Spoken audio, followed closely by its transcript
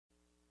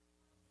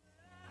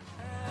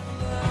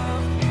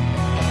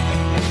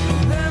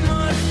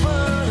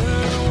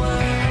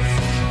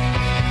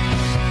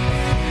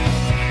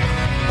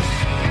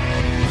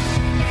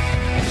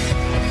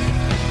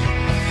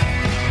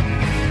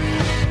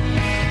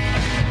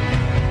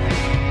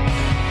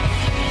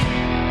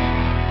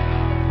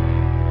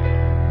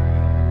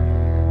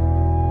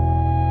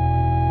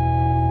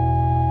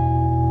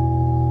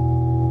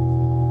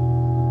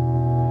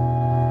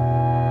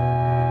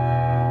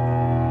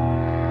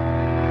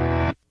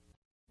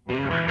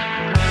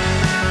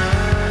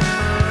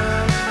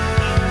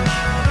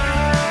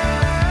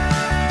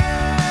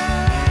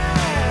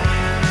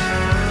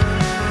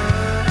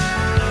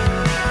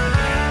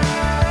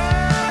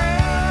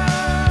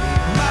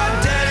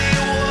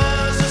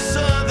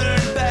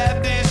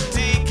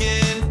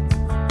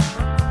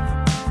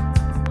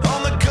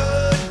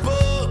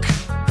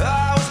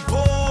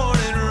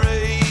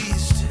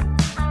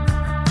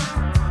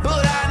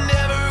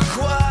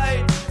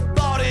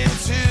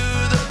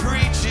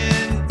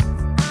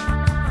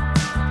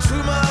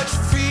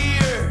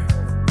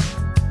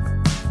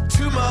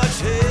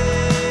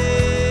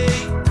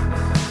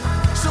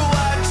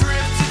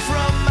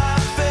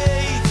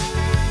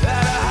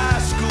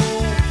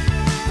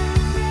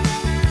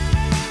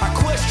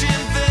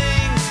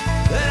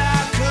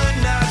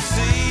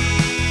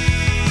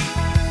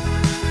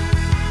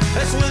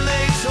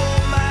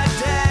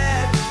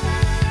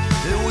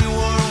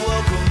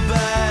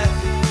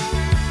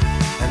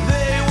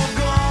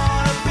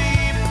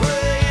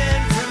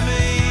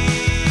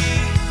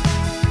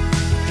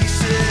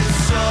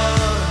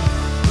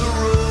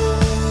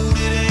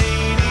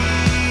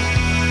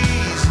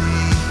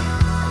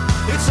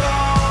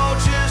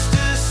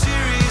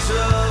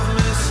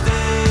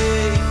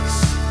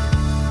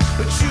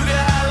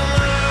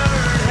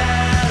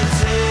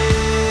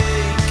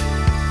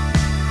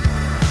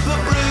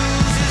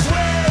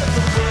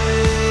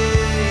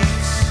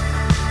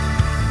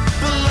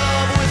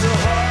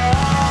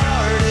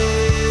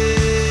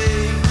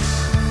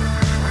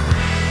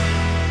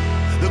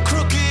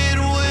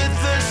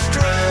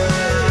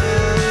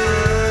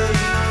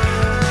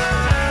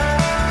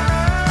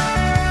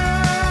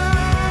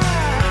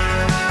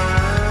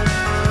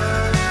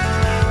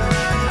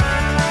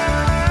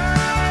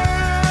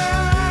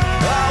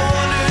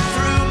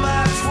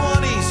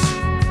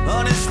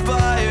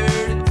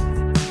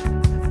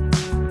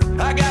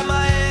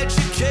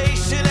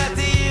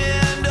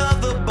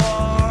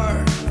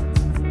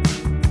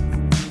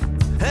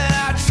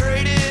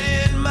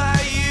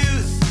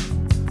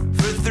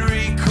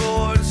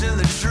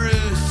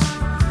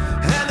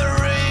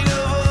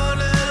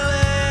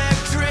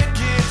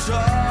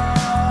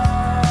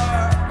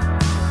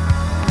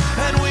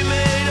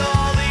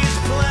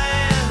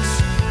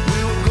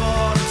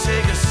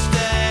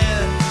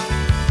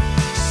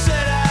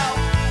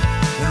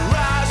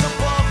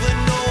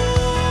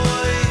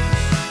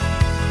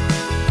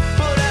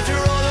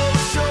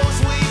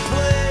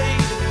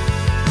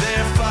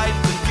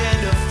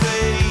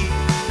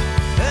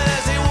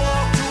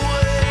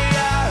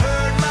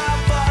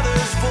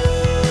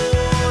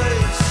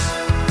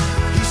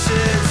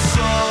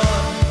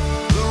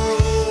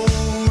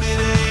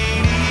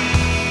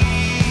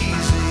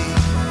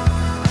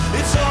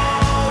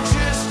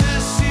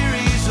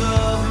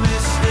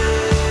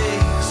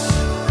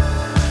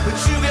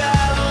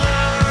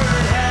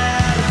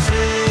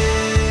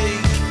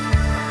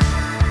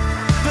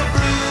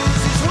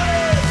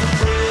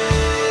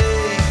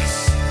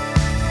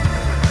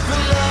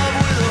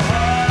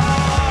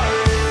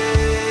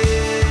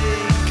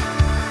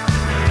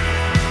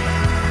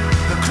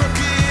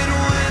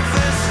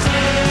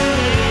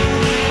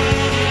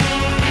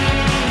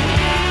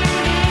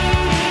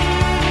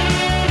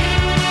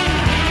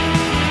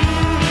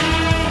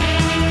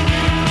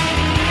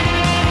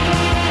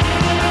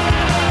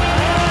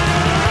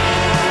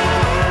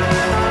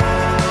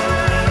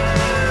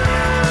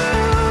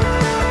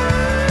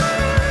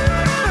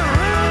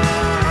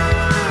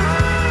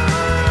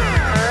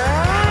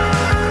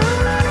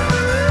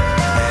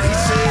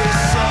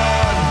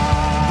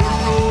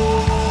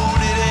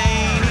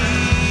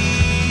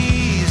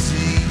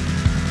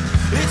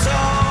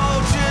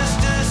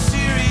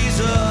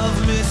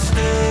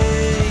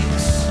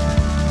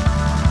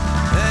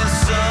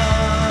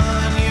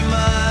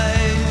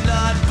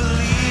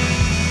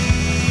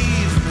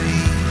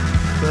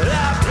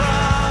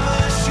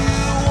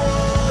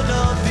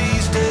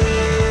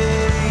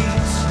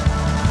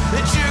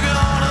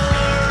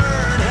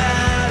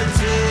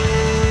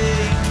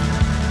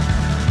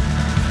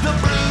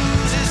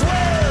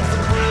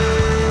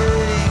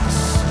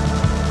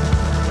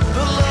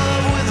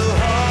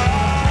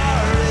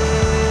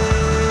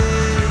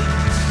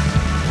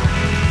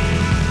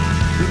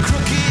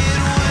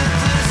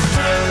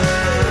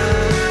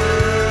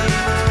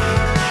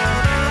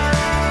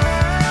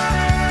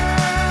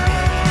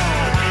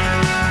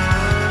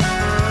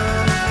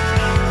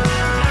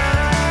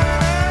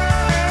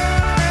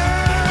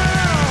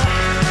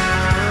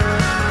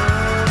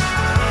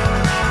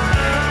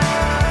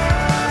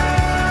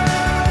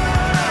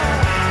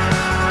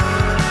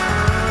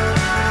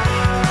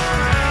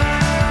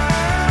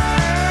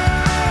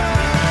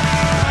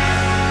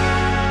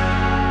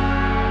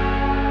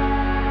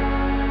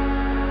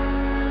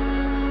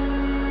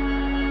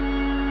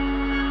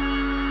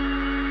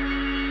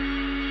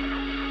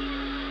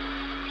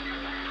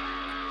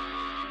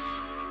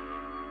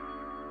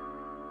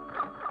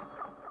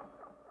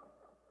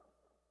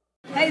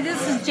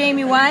is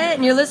Jamie Wyatt,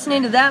 and you're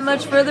listening to That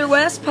Much Further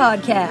West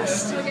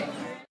podcast.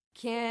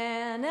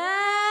 Can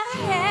I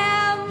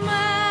have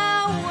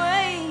my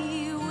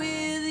way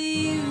with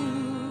you?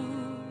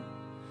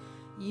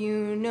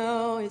 You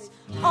know it's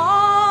all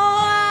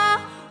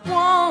I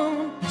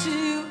want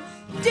to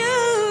do,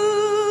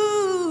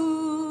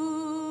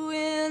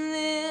 and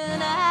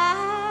then I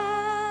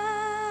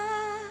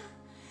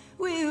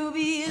will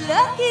be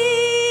lucky.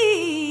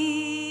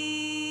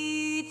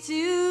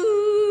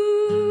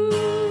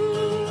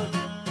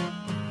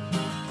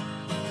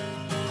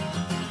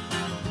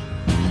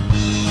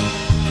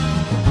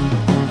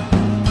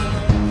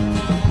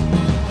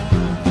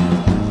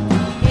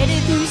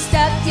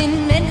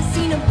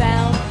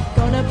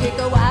 Pick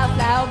a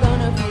wildflower,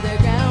 gonna feel the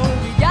ground.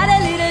 We got a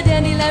little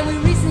dandelion we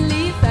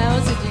recently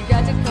found. Said you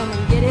got to come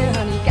and get it,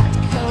 honey, got to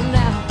come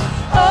now.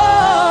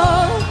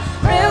 Oh,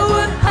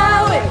 railroad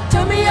highway,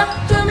 turn me up,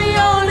 turn me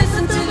on,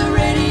 listen to the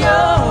radio.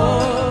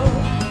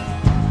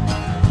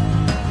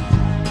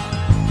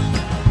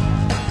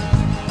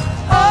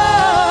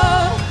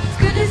 Oh, it's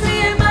good to see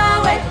it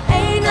my way,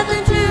 ain't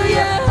nothing to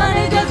you,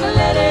 honey, just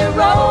let it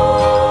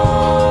roll.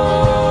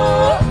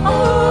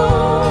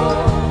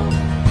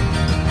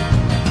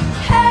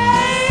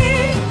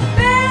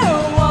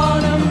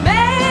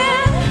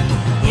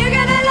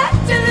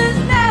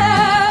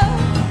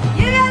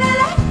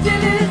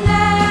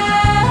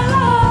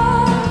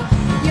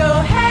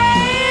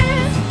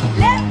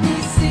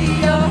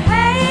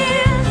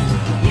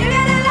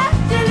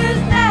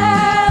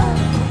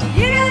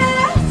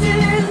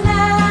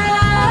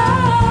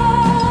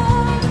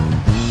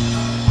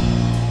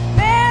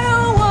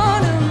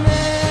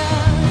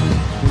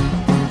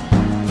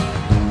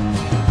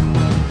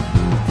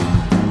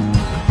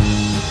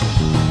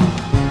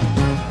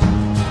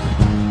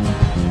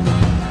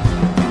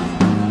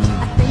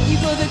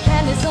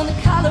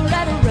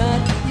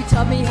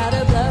 Me how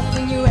to bluff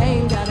when you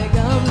ain't got a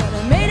gun. But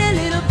I made a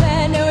little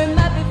plan, now it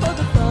might be for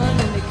the fun.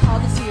 And they call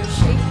this here a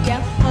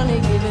shakedown, honey,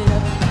 give it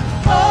up.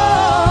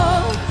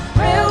 Oh,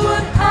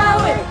 railroad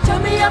highway,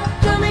 turn me up,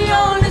 turn me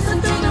on, listen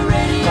to the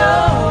radio.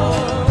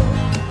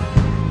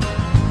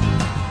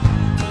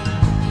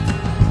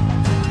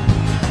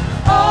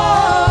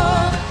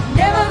 Oh,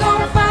 never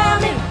gonna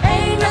find me,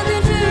 ain't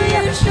nothing to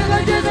you,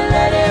 sugar, just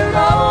let it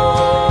roll.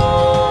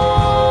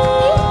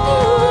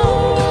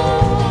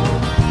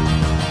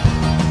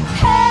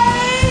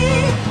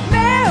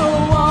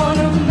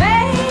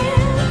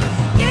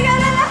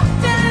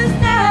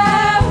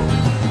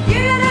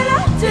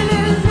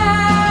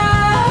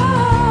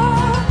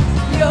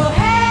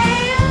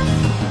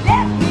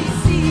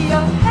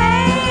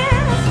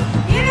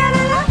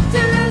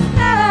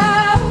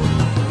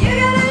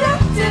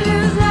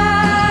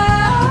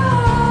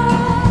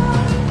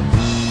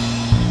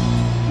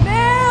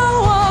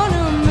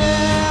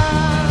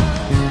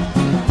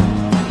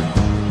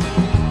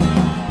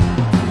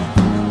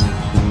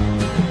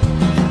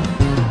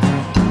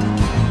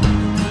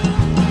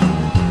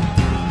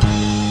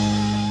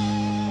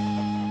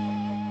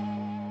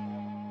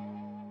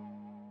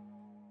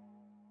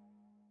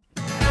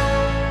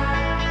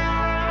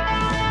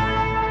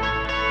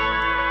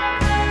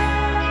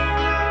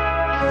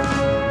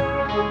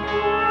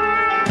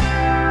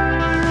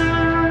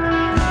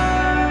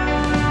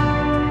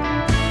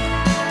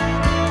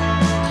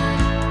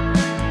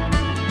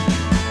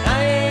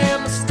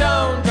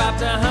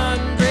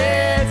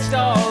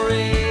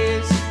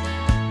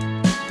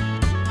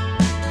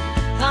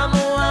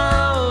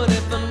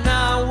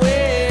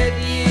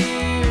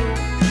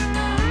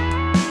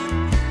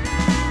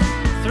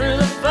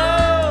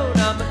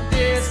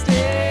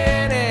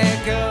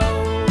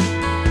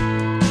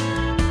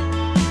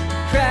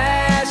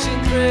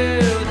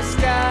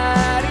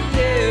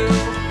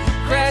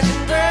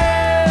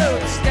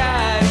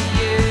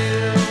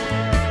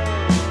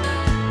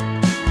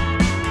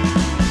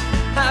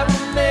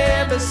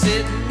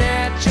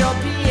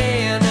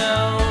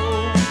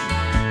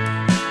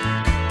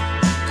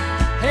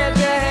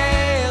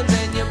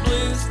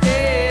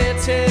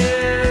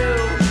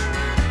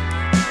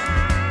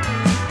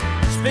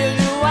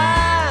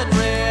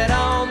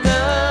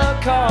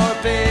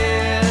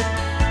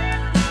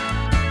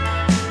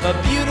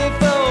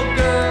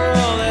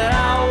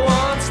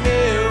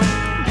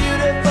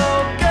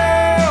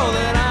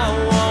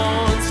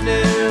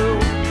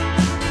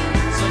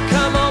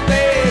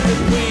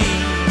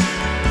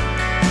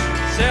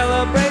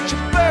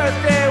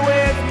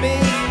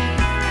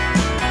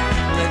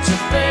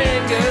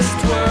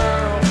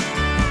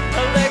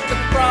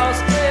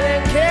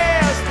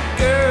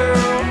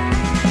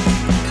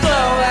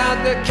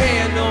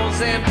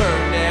 And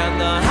burn down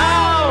the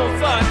whole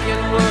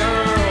fucking world.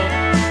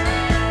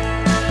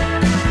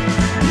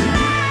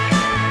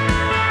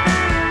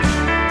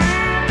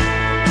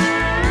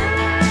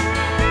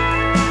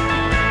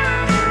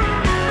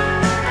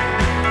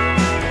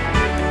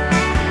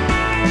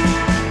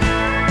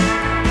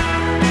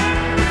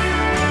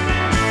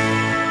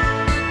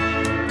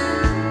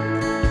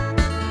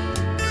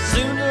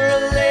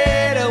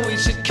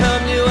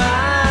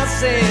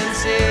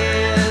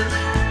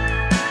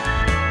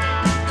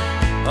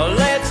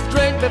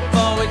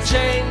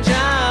 change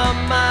our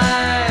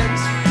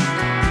minds.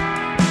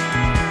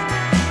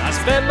 I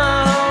spent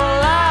my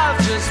whole life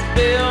just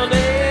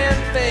building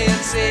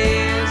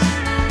fences.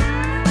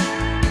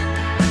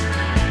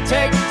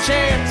 Take a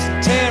chance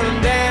and tear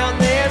them down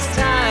this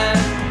time.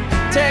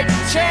 Take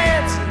a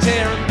chance and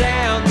tear them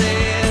down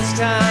this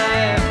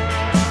time.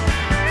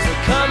 So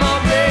come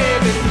on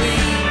baby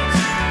please,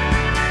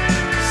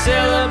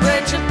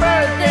 celebrate your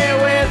birthday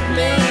with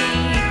me.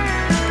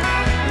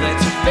 Let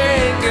your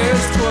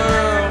fingers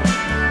twirl,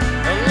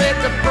 lit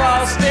the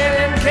frosting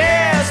and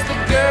kiss the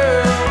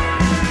girl.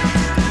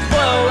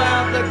 Blow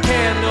out the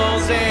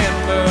candles and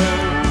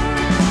burn.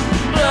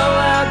 Blow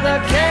out the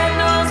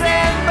candles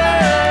and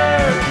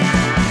burn.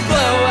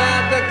 Blow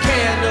out the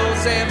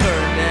candles and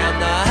burn down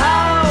the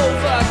whole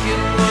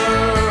fucking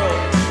world.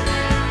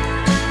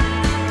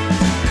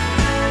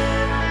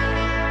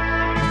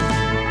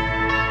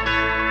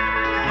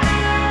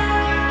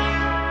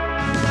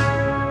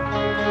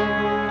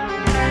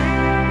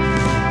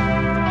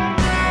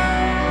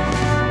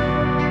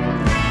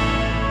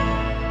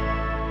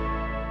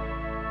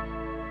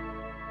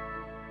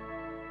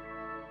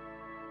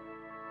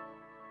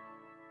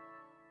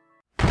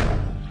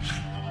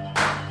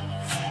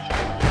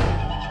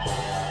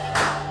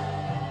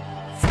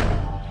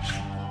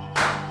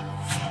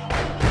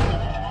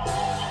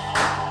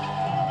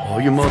 All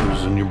your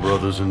mothers and your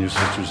brothers and your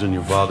sisters and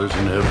your fathers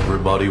and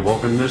everybody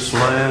walking this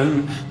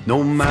land,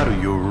 no matter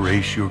your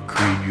race, your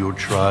creed, your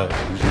tribe,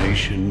 whose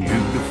nation you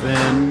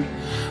defend,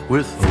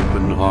 with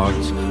open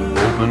hearts,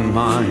 open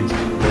minds,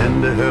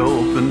 lend a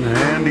helping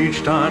hand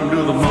each time to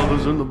the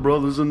mothers and the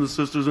brothers and the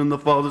sisters and the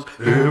fathers,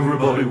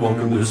 everybody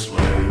walking this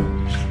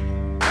land.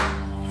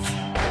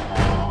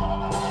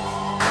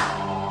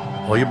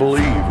 All you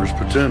believers,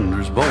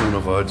 pretenders,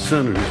 bona fide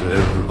sinners,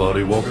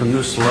 everybody walking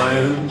this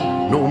land.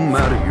 No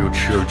matter your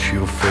church,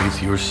 your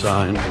faith, your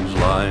sign, who's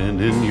lying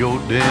in your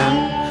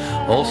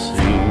den, all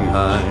seeing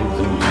eyes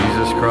in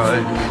Jesus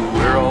Christ.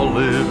 We're all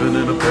living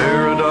in a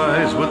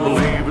paradise with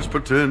believers,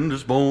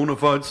 pretenders, bona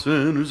fide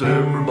sinners,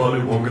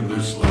 everybody walking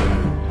this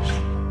land.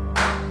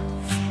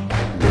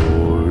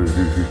 Lord,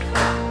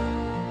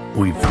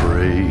 we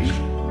pray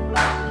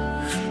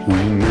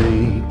we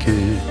make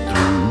it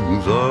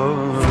through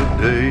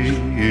the day.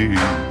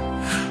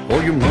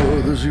 All your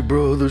mothers, your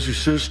brothers, your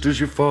sisters,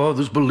 your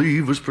fathers,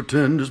 believers,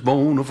 pretenders,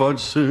 bona fide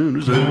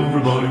sinners,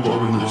 everybody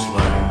walking this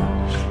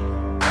land.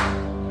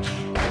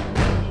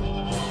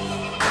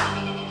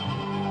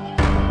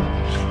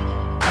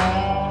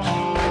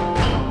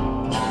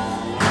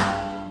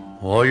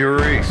 All your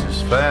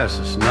racists,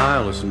 fascists,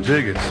 nihilists, and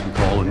bigots, I'm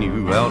calling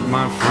you out,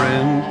 my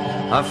friend.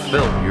 I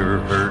felt your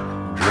hurt,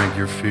 drank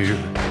your fear,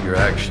 your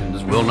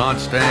actions will not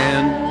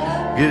stand.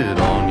 Get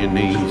on your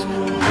knees,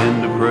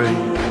 begin to pray.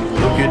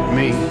 Look at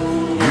me,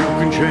 you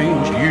can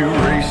change. You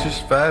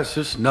racist,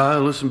 fascist,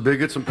 nihilists, and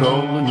bigots, I'm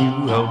calling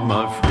you out,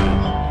 my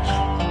friend.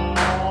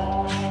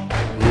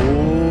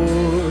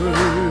 Lord,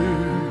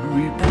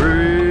 we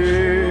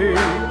pray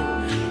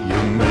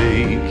you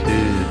make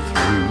it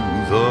through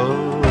the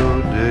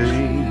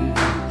day.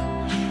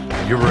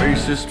 You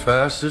racist,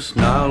 fascist,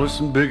 nihilists,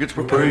 and bigots,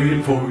 we're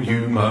praying for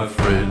you, my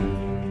friend.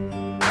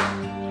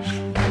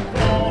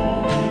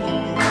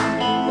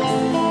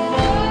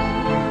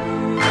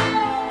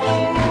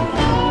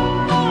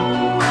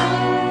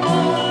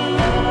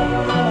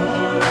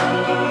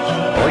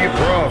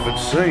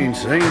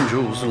 Saints,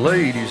 angels, and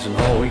ladies, and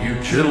all you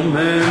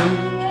gentlemen,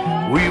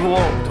 we've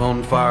walked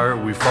on fire,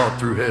 we fought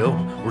through hell,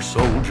 we're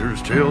soldiers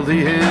till the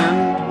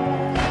end.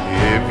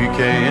 If you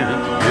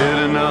can't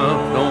get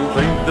enough, don't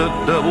think the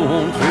devil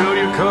won't fill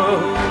your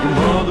cup. Your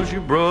mothers, your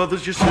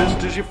brothers, your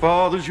sisters, your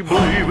fathers, your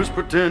believers,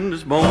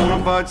 pretenders,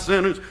 bona fide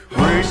sinners,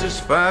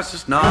 racists,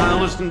 fascists,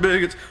 nihilists, and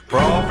bigots,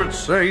 prophets,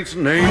 saints,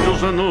 and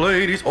angels, and the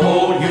ladies,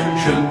 all you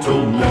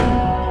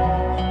gentlemen.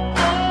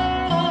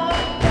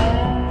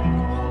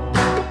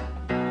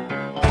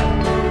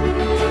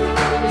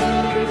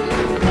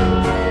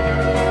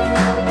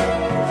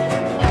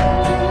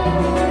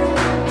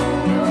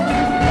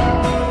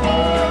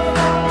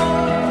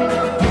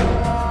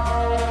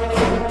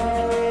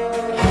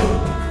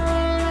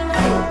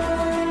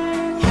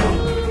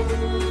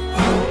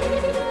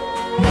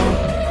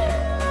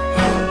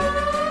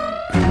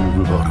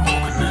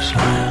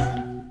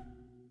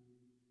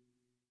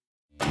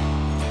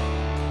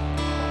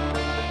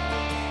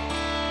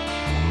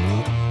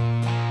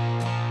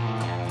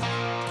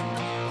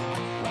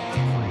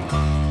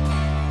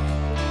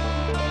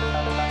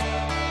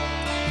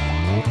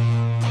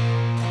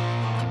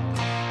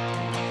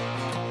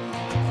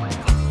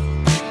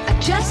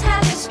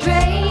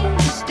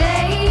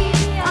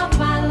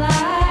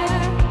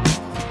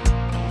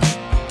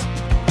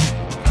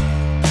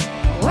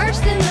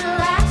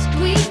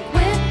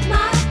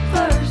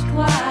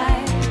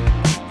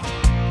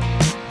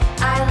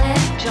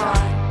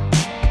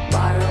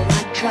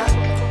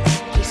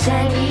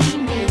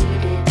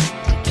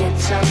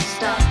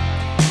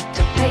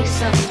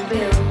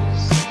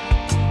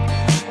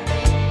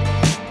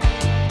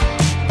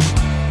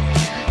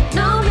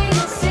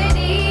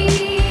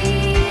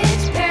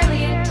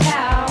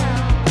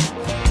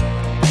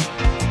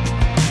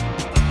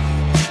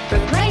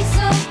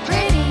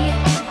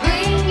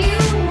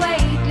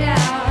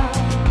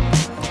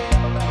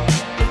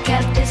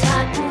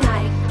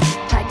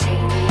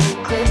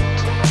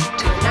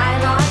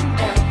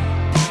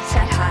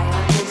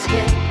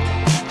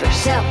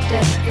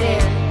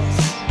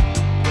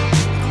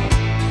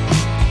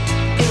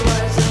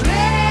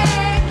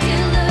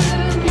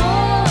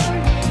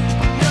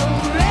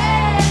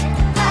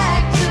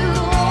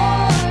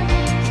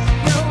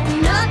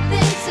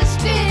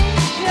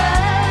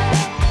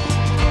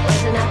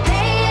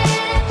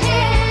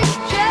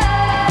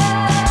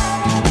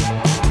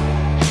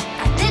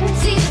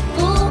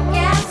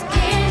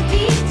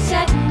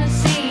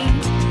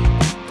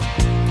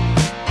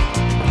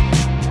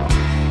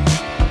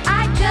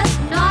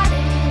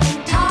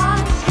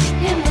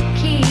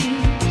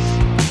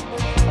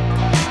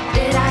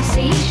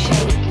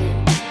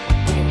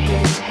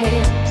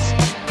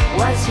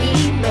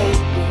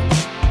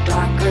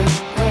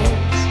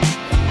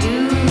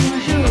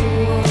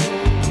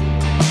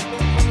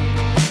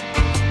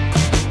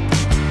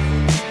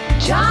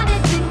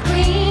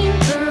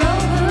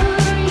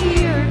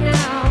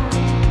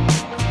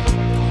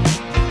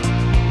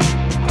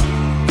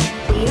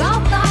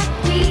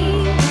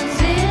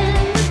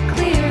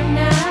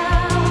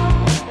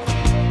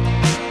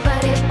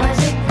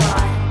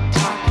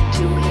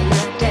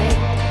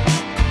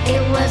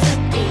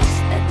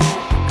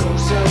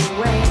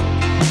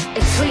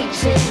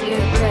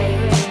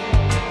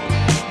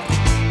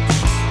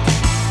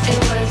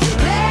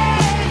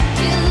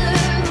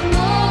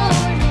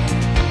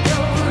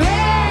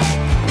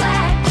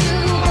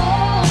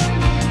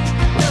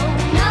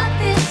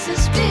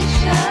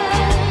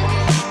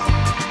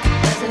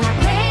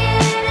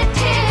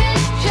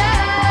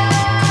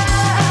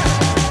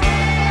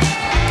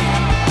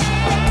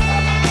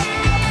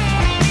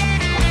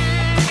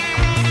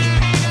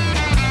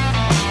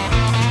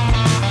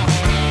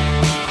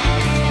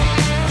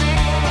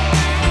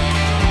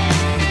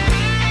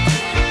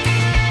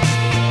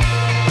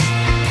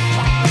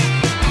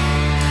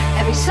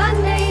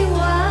 Sunday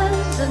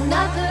was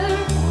another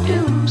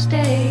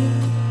doomsday.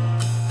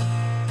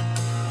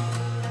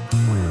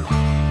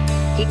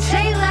 He'd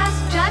say last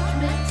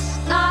judgment's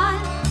not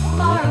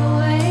far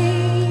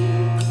away.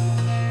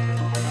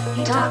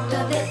 He talked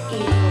of the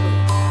evil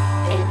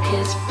in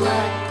his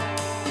blood.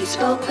 He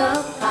spoke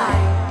of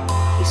fire,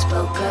 he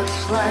spoke of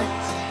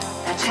floods.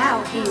 That's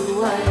how he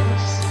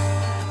was.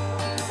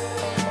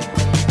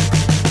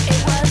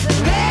 It was a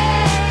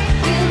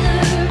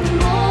regular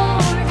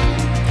morning,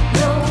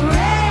 no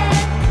red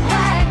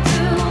flag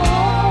to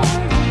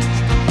warnings,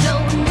 no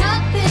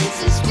nothing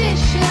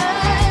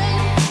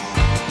suspicious.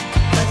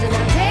 Wasn't I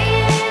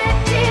paying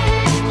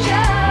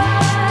attention?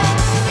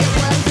 It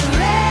was a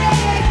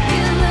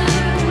regular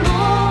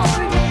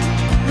morning,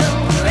 no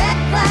red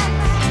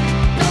flags,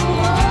 no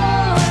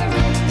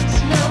warnings,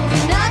 no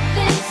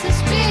nothing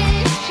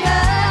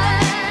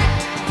suspicious.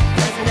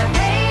 Wasn't I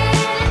paying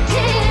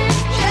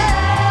attention?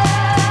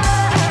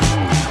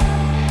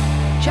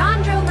 John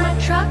drove my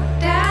truck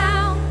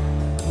down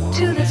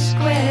to the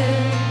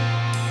square.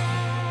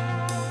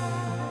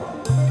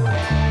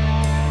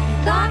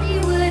 Thought he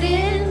would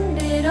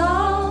end it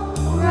all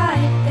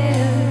right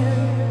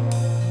there.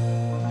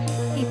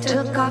 He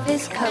took off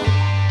his coat,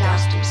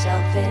 doused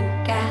himself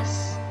in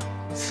gas,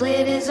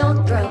 slit his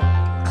own throat,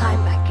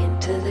 climbed back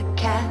into the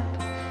cab,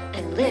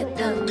 and lit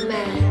the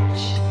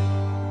match.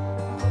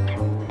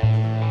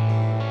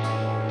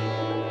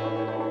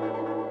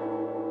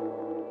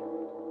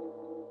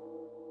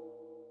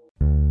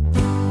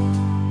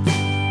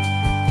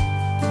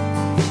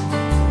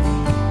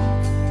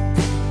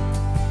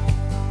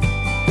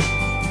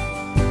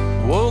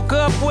 Woke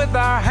up with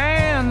our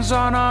hands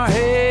on our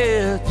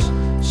heads,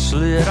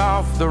 slid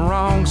off the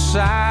wrong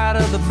side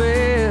of the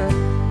bed.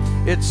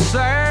 It's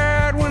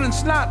sad when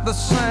it's not the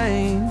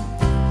same.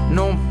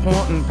 No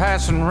point in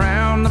passing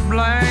round the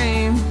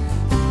blame.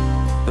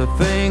 The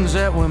things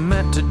that we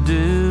meant to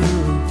do,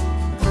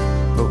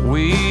 but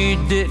we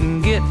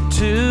didn't get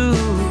to.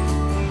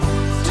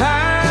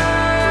 Time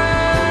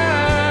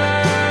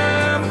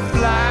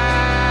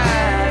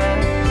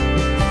flies.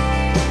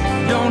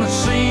 Don't it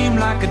seem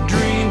like a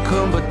dream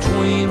come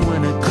between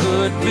when it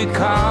could be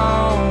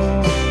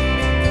calm?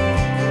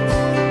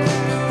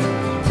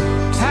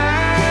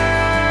 Time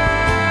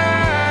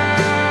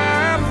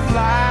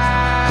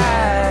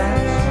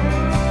flies.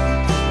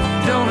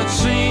 Don't it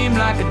seem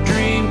like a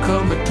dream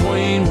come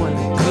between when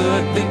it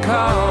could be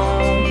calm?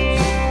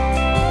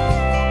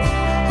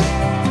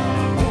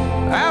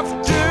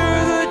 After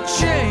the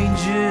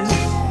changes,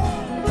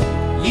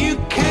 you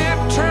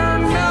can't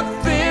turn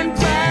nothing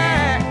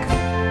back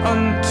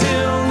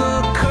until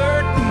the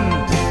curtain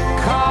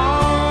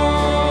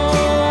calls.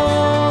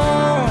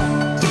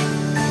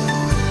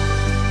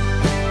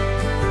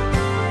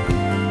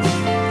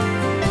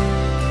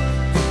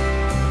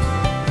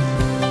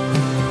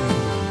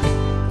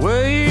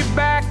 Way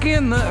back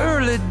in the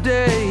early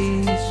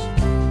days,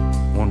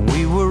 when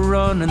we were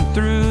running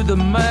through the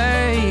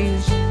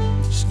maze,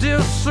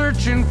 still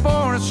searching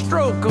for a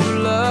stroke of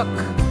luck.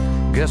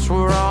 Guess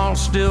we're all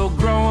still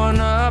growing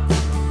up.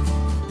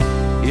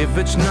 If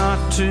it's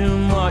not too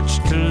much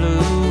to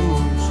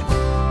lose,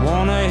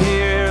 wanna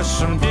hear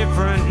some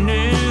different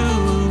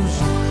news.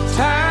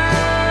 Time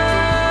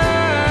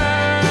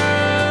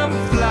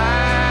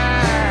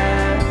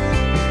flies.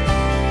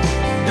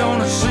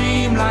 Don't it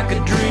seem like a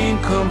dream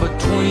come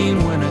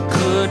between when it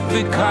could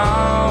be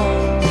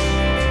calm?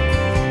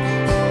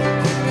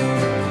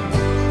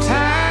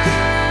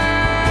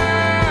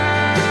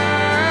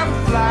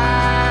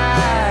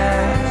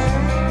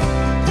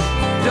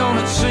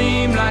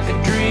 Seem like a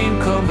dream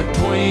come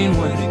between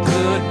when it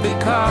could be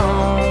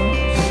calm.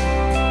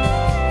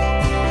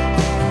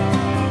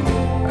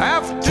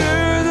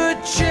 After the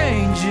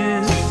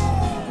changes,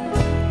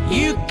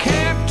 you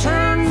can't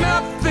turn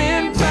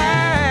nothing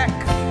back.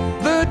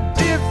 The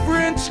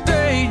different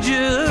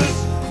stages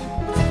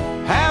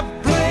have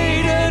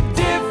played a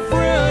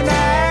different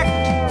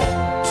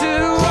act. To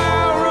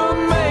our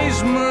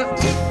amazement,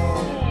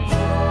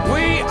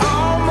 we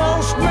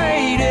almost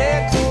made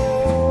it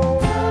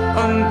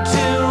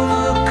until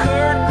the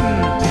curtain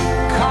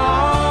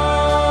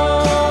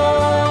calls.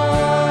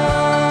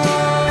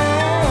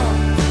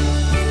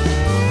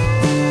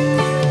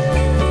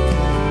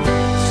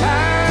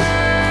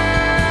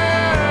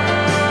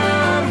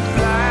 Time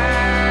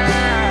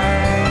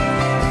flies.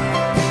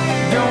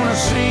 Don't it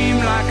seem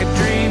like a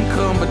dream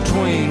come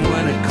between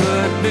when it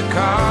could be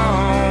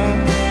calm?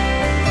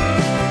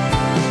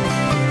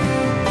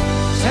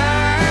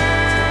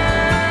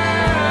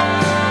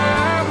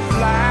 Time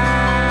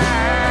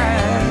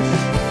flies.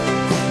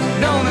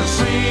 Don't it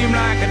seem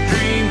like a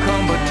dream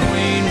come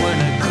between when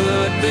it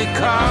could be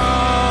calm?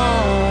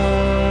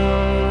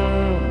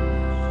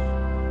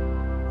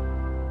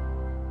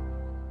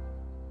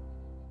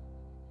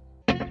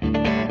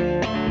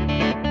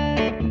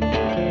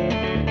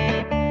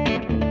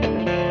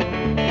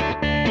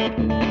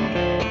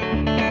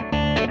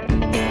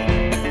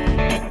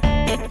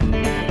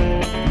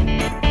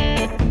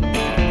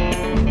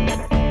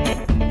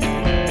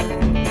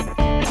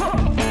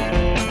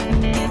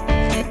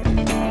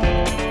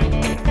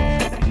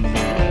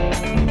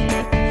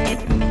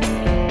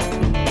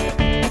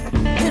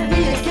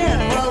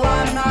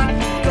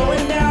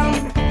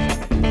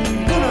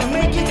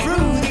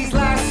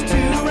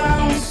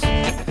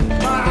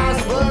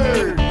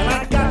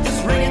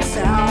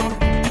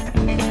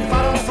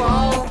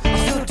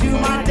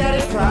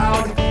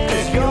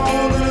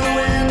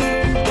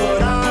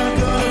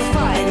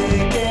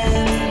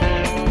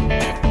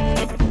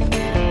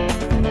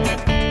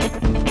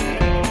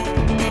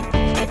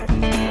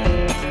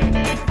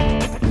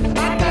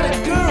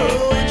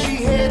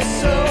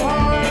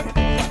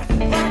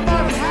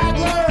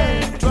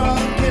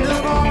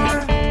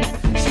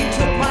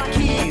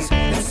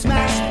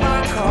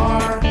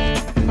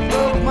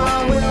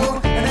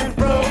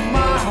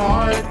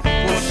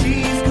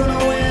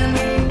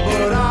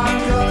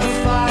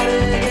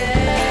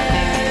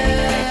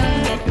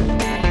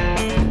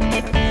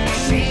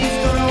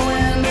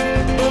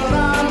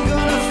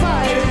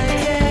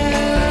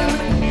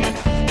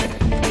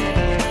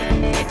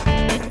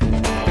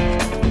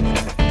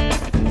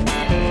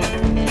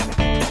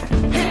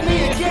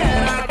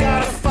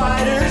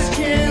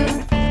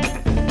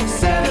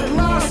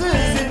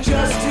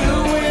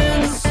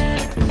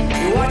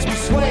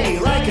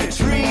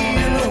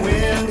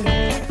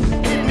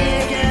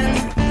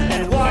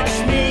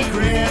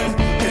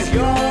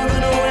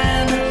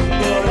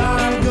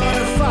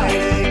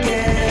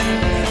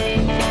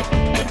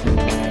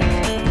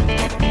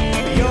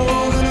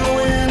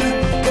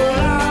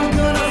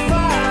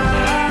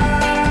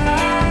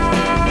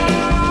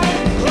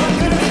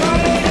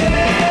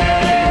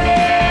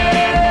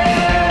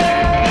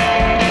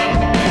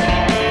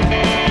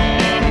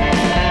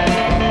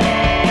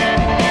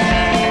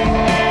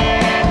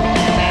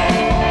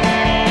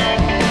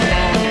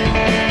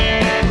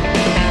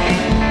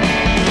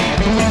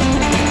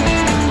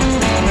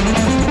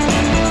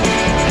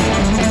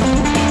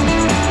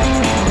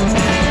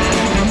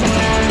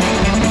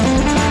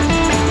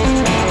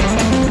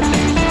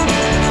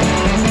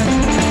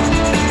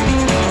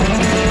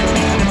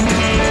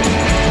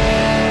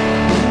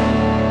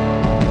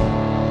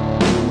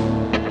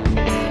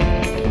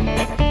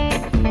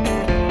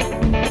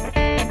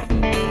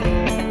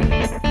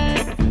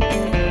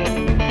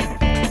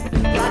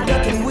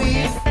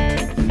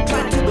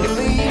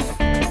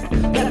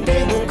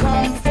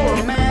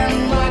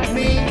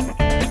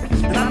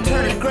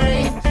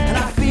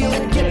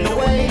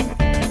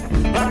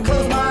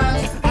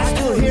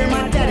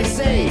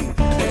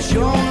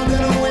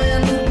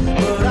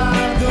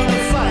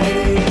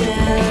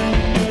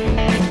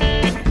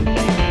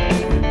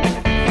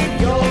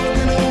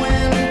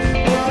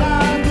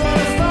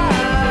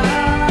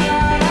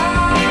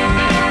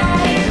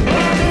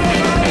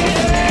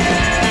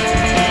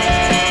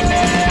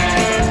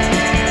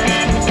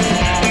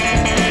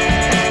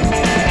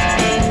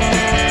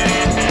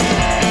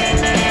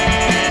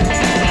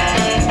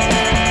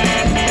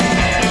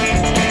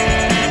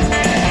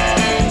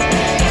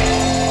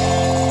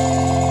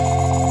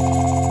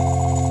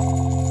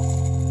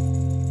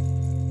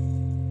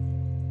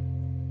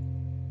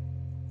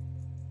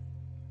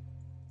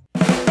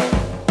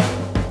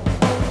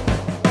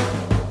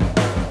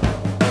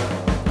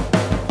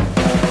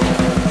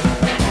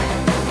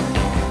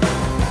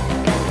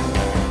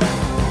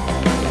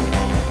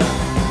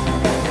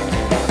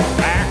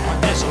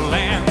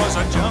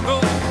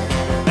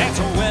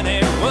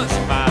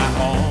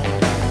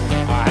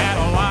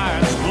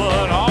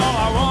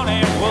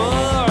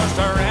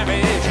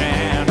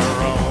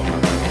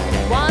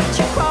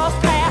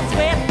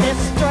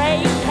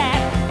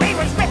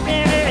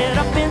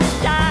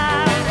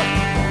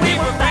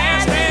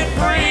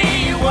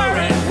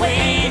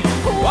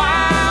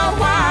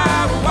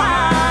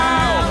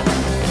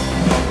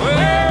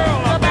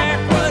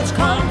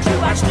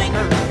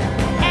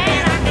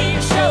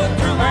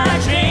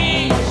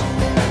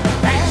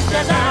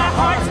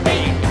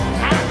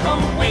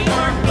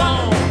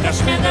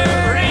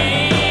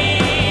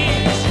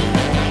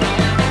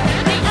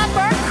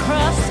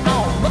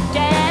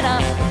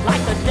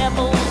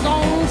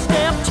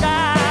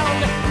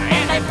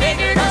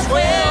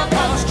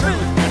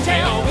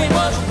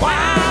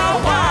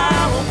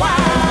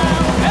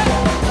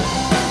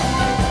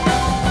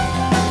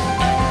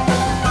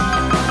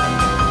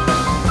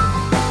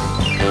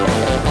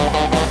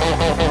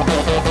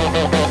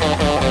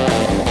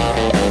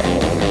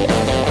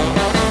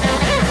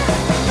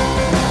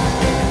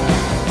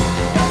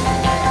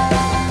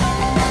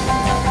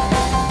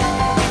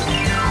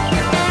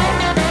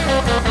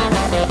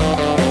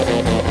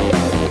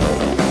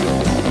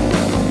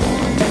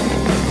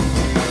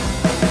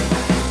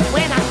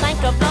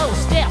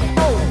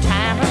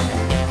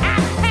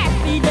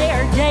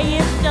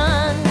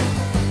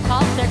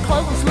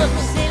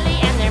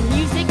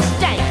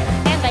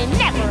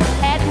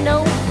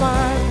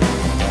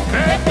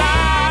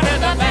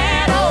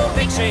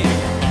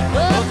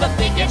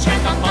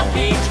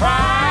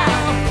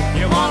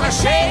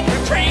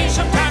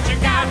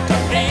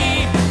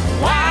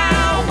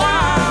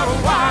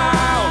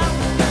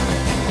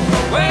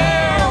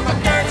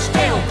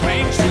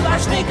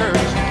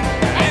 knickers.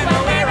 And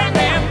they're wearing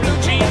them blue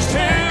jeans too.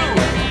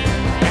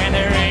 And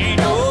there ain't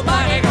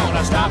nobody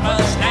gonna stop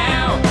us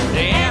now.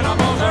 The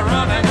animals are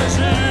running the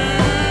zoo.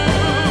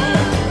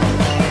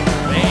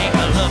 Take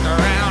a look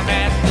around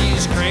at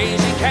these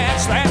crazy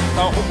cats that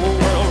the whole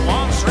world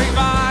wants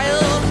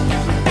reviled.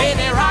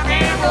 Baby, rock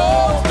and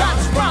roll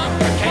comes from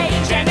the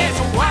cage, and it's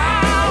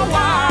wild,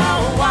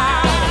 wild,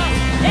 wild.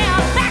 Yeah,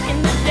 back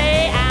in the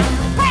day, I'm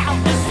proud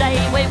to say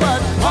we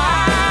was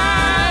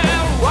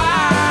Wild, wild,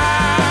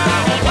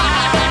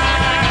 wild.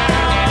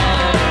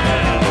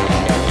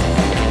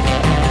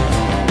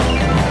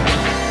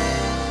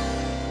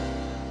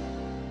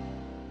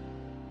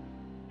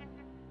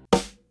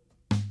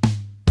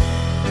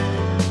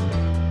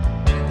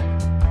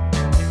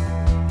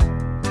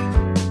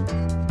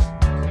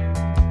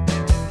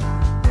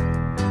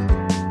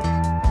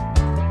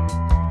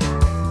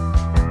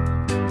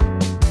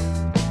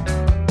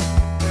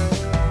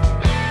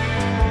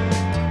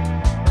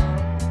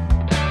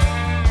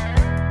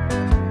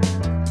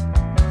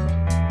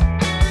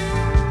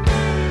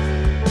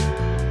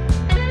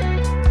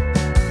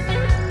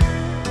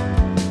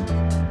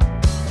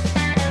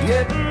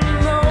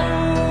 Getting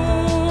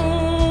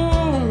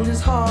old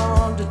is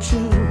hard to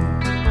chew.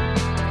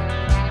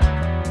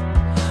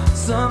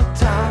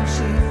 Sometimes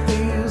she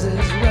feels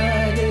as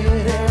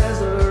ragged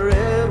as a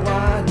red,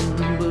 white,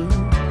 and blue.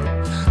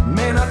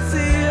 May not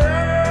see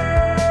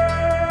her,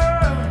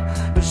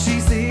 but she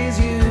sees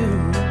you.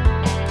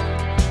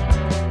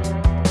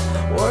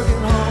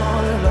 Working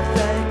hard in a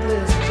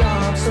thankless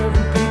job,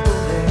 serving people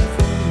their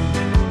food.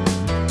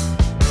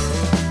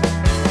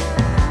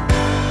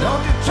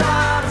 Don't you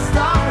try to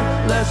stop her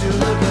unless you're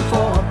looking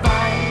for a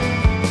fight.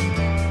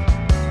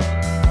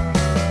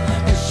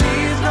 'Cause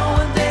she's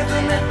going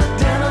dancing at the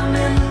Denim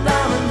and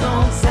Diamonds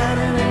on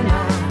Saturday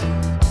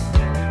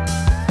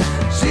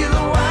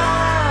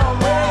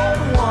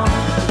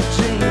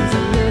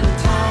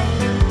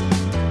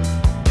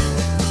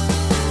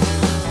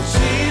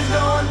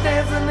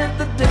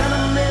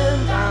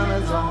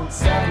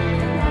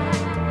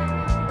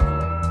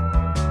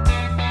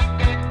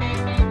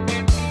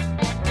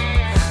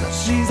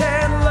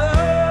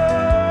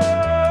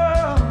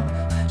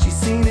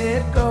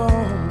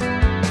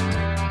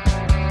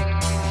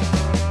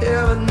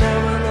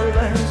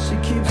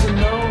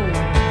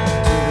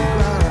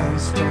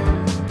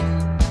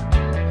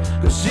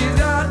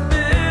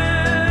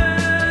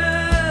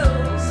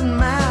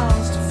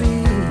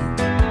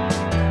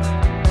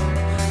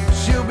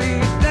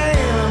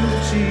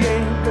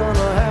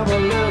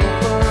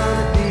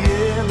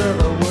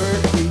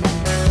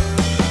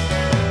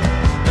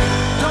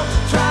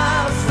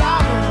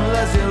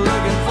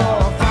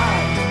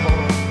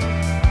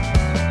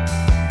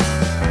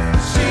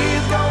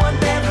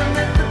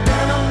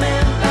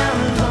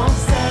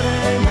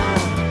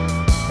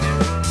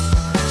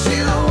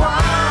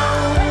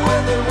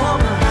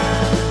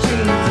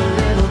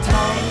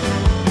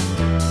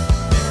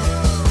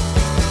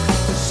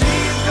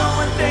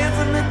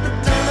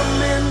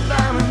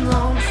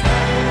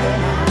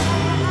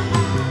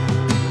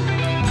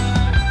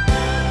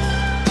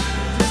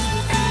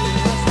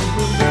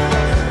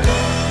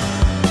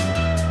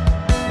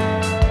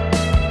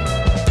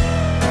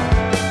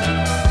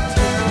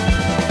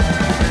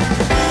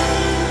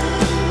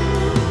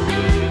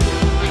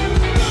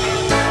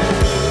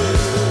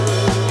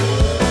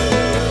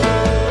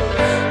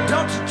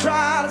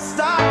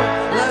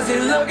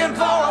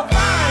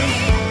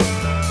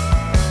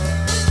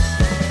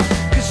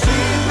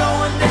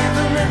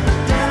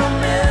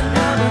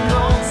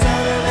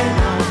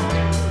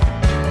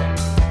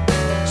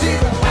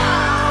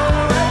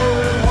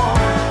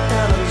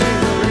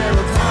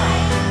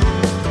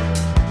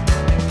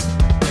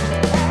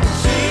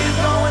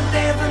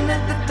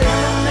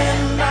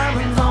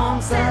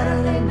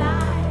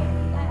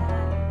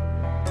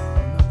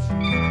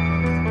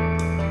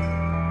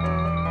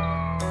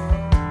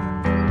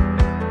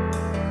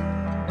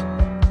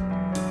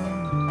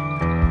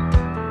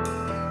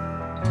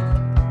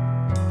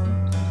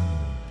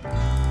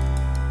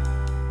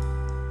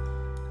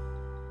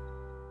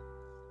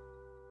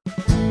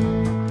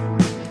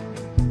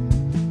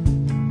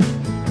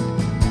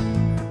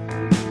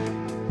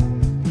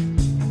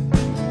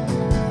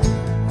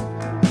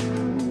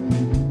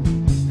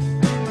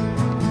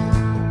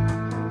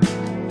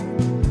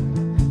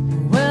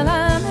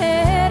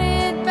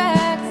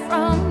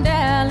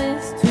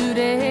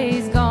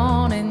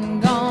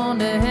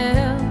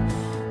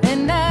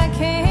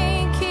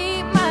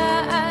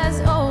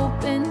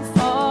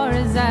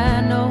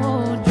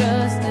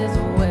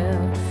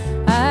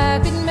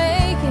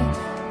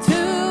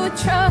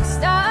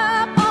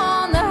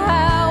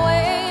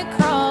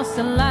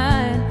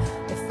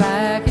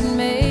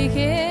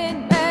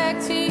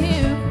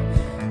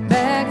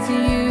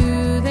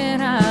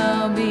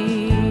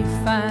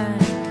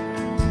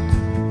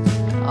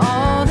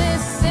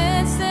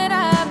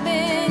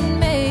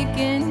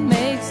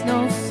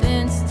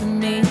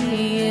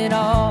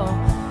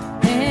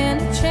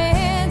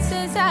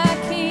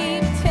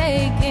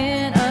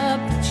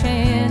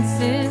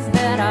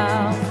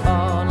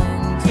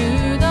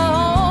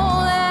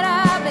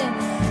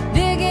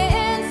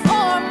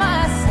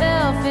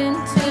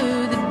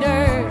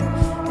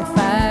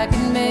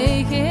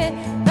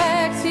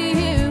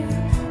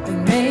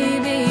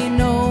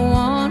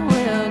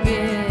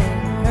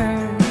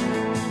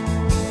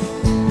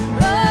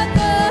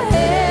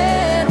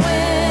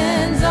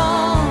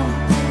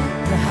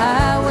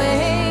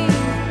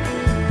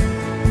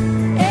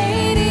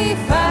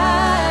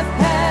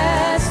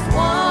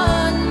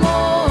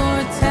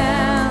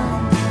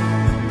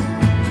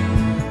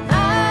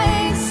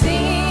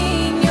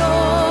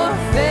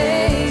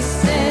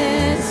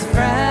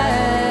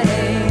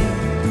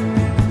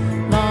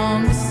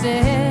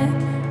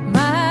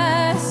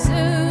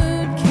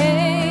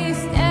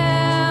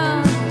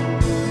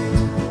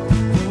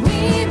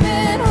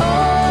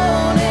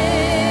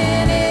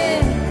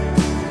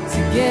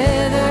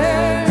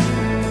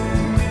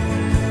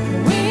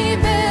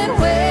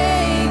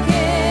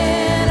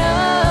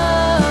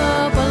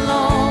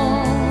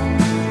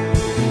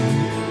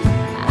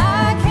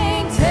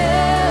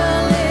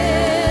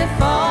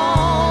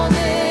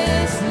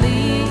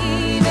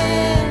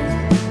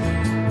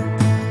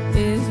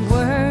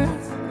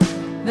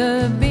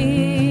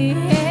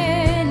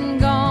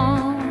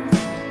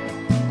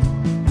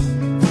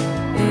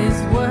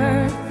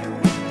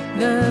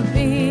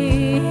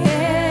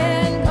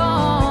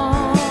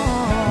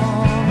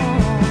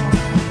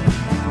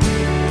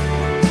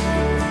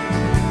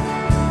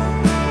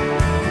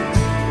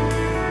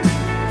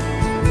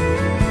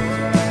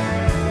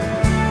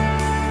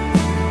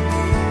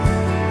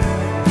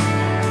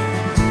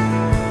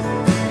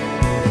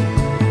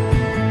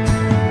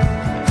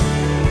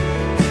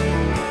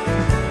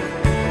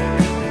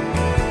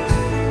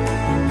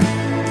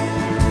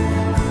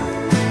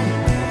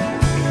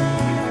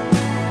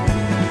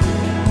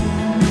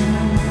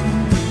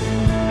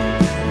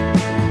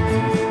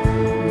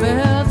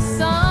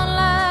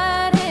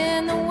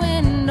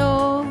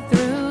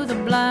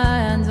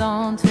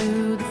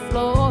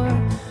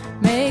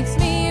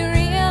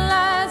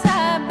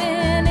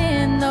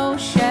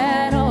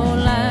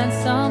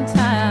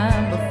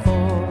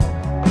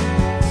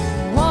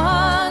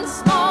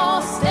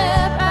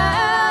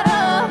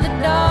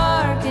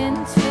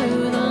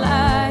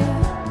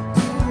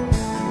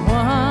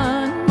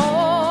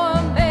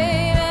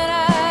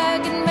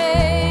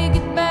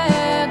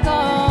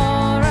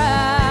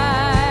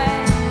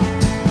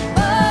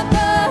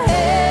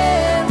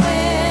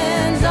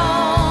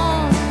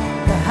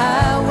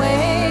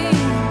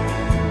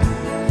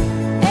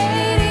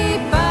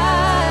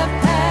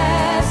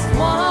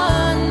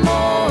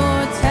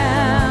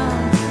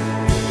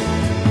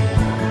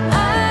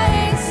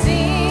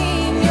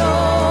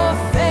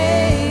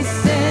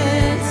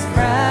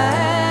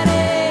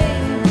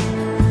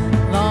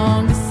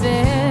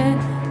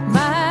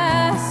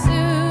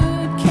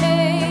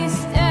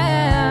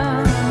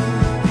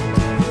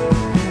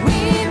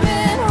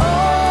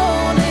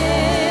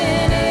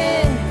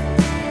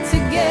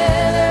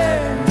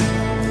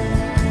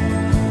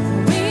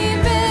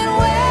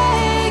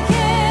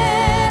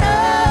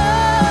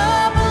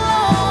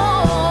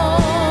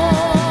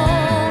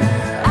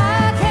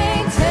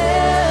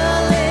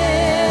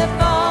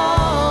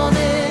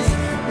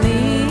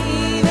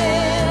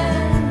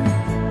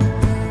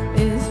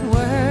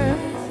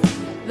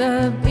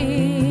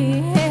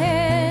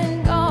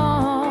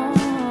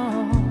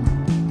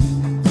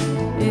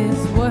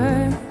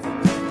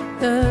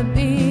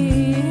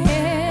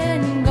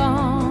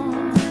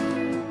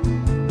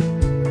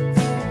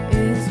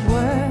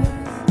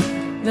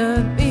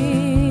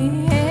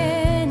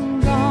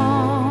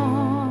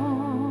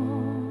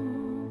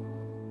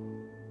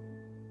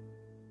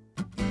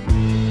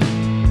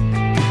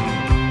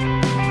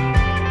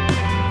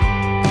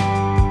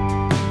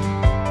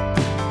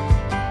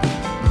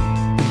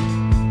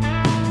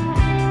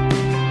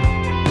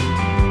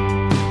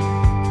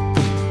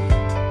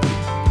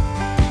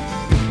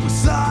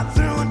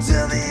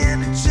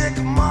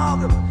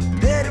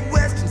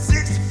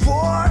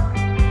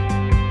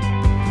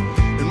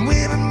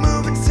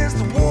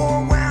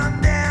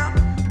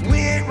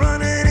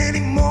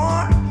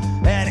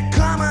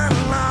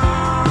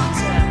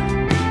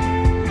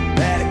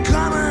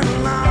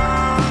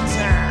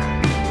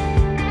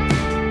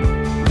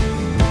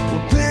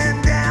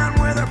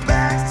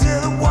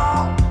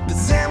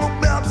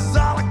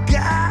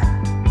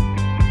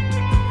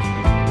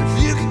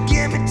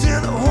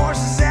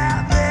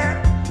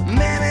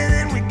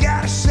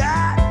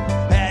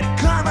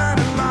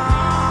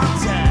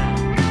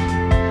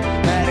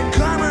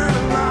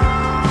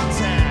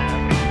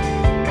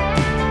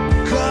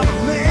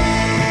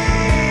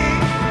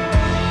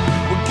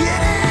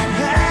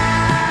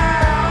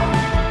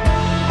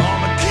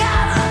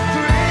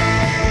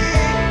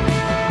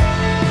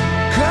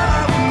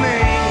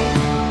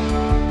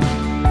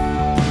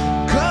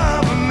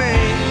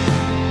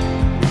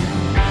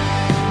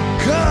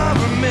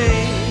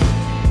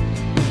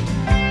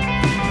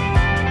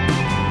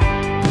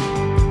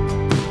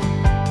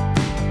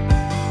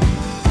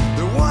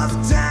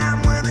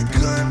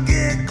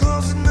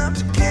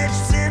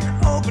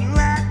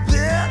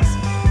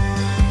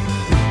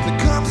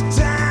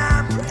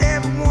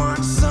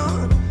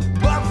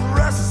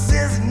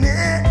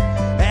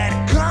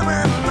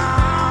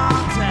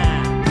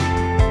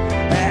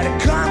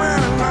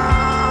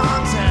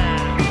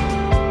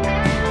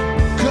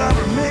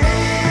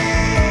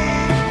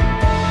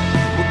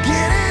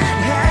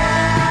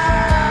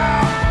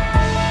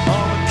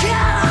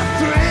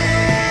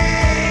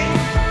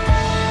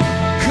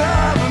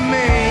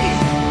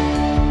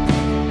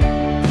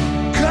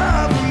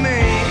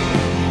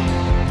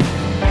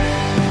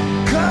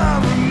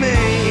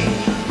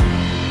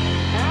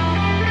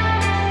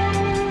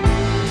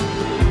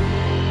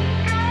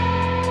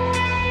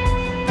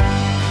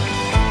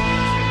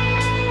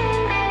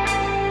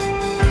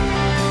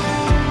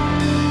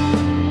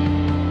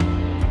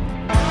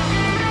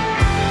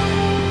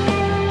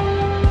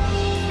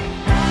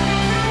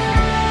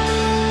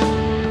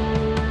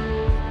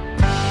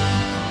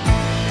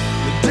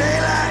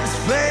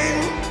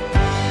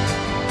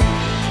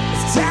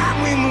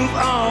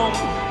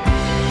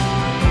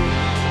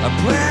I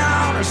plan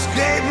on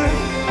escaping.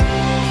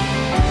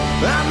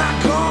 I'm not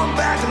going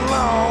back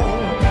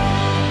alone.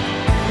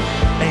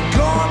 Ain't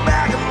going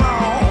back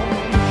alone.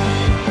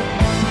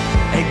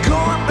 Ain't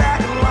going back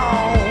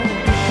alone.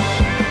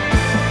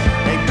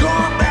 Ain't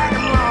going back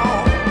alone.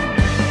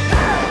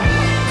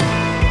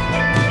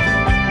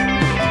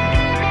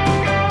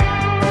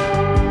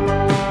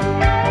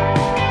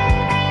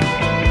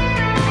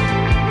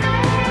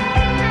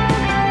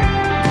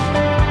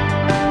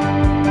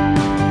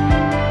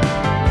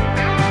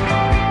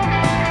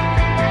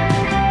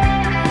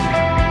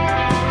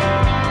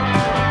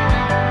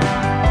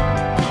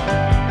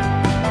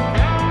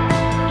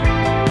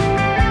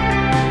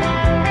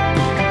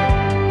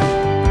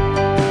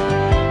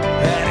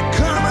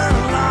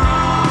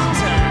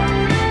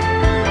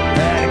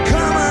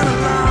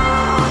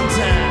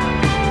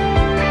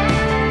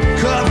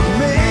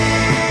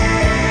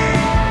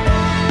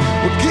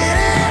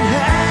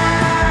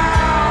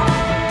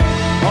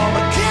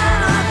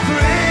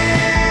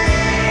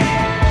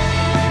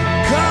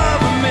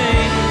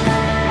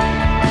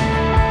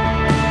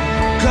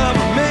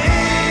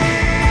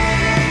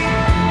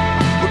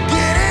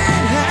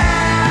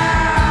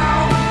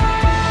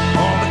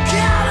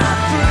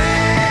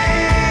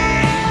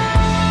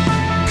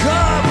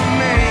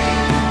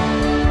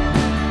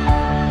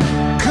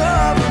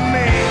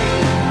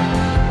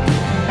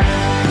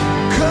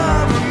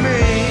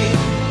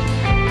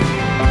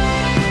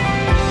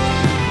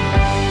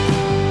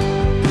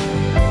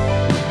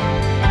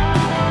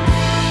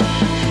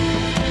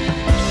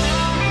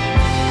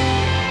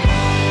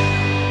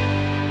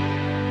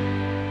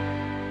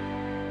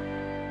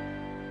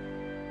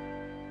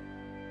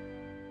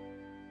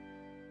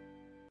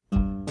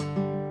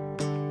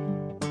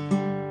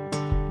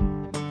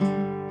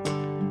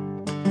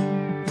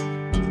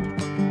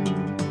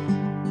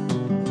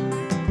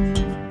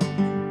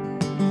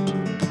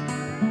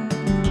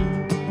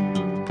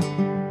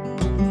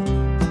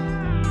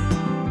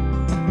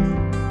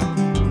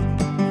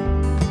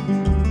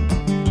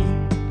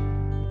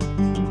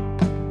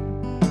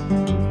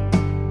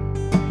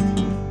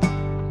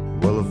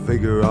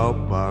 Figure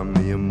out buy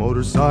me a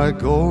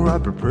motorcycle,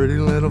 wrap a pretty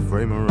little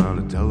frame around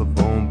a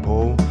telephone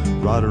pole,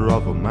 ride her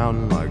up a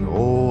mountain like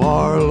old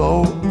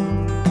Arlo.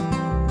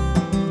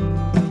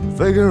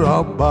 Figure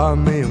out buy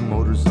me a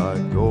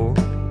motorcycle.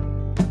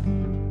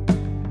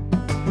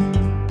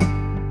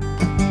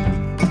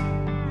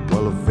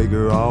 Well, I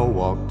figure I'll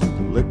walk to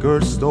the liquor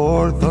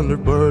store,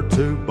 Thunderbird,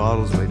 2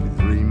 bottles, maybe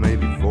 3,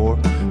 maybe 4,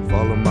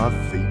 follow my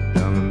feet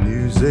down the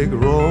music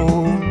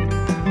road.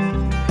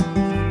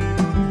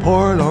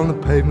 Pour it on the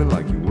pavement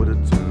like you would a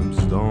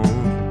tombstone.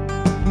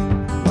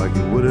 Like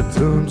you would a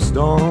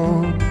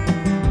tombstone.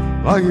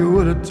 Like you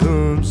would a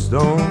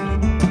tombstone.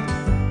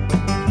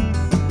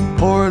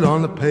 Pour it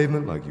on the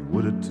pavement like you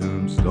would a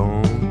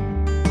tombstone.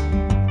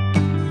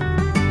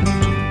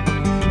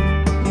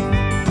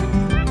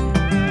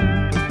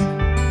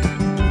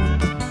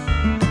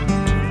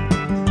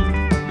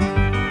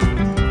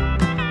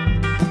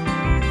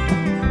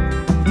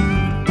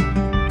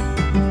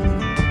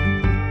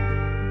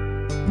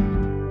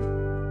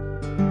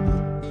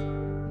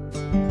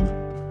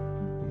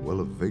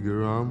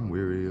 I'm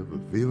weary of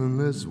feeling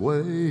this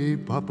way.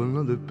 Pop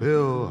another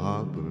pill,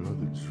 hop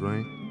another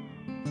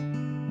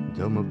train.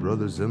 Tell my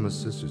brothers and my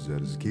sisters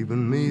that it's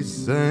keeping me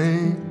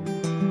sane.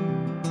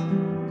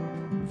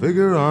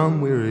 Figure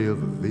I'm weary of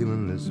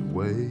feeling this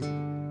way.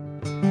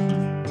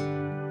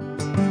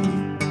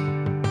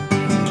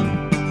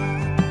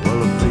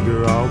 Well, I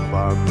figure I'll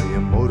buy me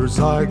a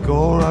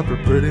motorcycle, wrap a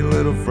pretty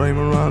little frame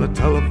around a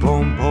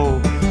telephone pole,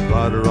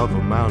 ride her up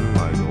a mountain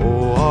like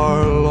old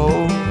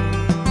Arlo.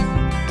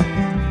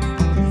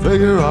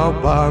 Figure I'll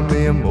buy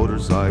me a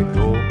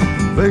motorcycle.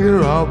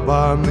 Figure I'll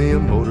buy me a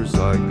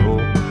motorcycle.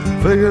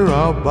 Figure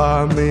I'll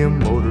buy me a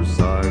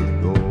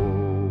motorcycle.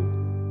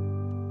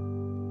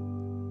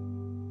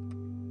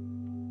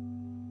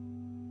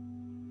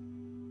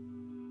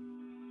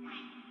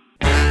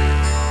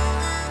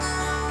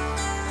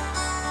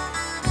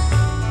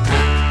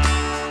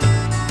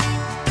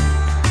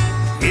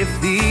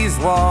 If these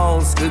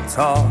walls could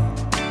talk,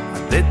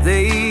 I bet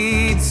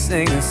they'd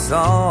sing a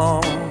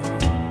song.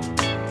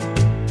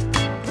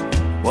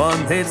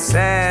 One that's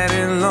sad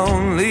and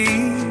lonely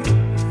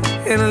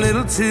and a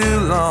little too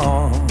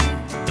long.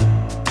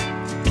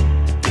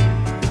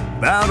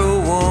 About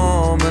a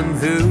woman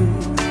who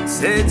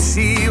said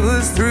she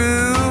was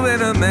through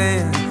and a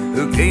man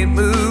who can't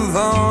move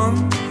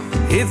on.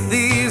 If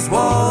these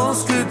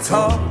walls could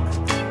talk,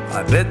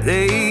 I bet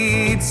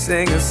they'd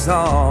sing a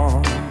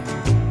song.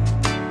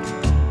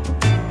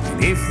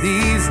 And if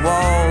these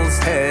walls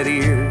had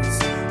ears,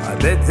 I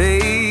bet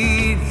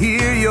they'd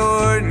hear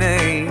your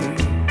name.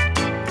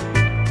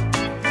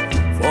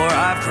 For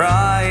I've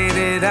cried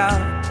it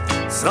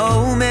out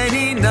so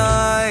many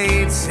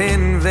nights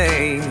in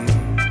vain.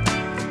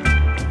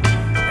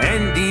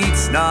 And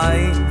each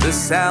night the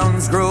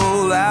sounds grow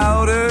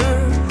louder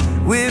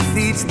with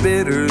each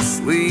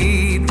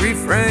bittersweet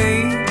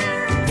refrain.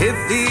 If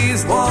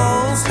these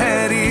walls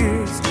had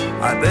ears,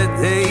 I bet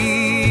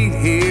they they'd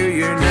hear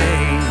your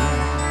name.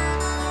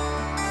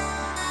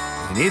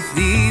 And if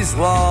these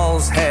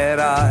walls had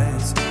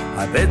eyes,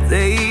 I bet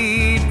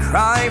they'd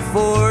cry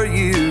for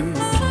you.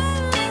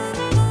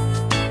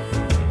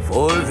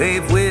 For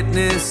they've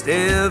witnessed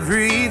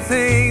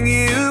everything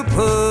you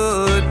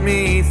put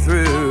me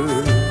through.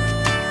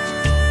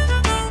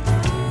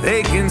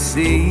 They can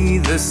see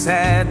the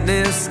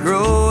sadness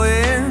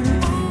growing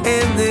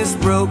in this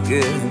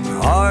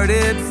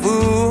broken-hearted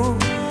fool.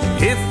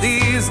 If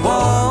these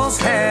walls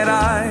had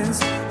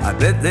eyes, I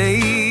bet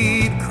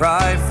they'd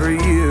cry for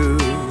you.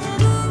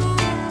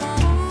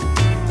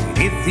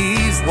 If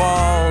these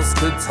walls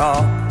could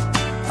talk,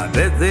 I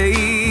bet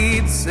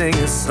they'd sing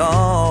a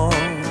song.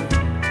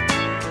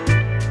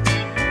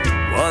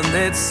 One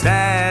that's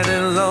sad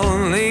and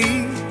lonely,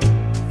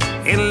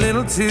 ain't a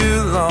little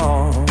too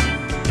long.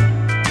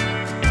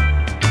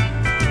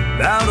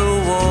 About a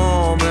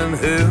woman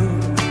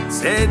who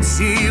said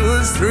she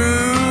was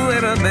through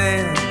and a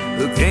man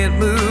who can't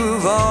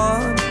move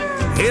on.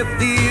 If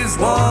these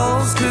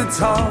walls could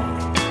talk,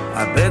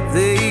 I bet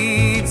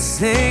they'd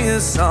sing a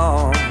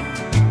song.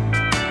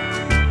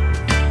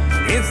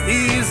 If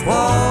these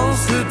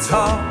walls could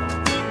talk,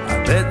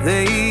 I bet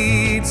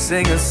they'd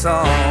sing a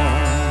song.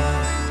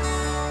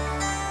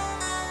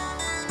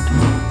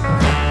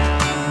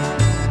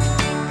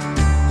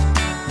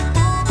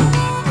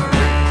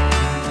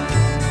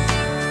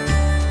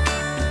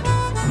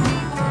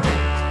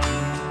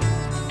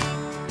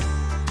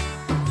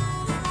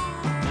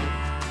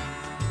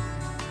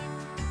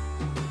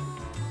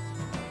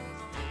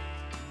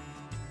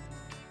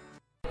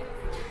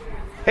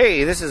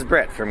 Hey, this is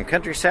Brett from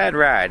Countryside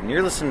Ride, and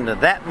you're listening to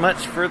That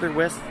Much Further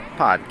West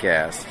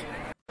podcast.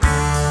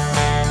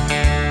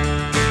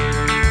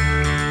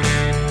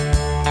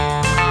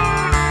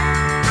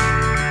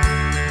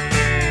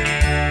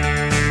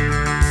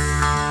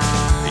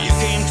 You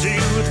came to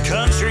the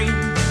country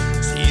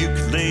so you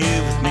could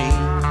live with me.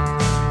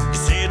 You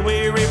said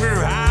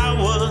wherever I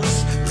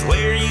was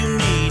where you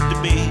need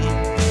to be.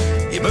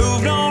 You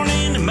moved on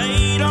in and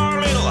made our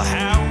little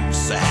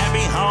house a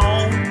happy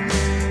home.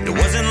 It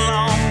wasn't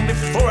long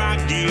before I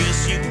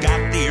guess you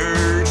got the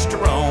urge to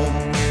roam.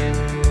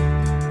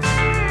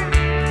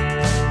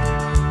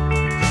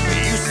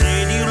 You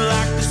said you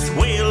liked this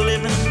way of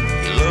living,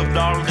 you loved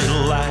our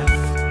little life.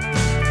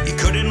 You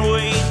couldn't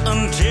wait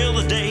until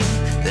the day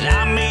that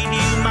I made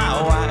you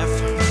my wife.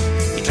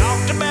 You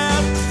talked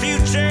about the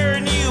future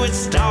and you had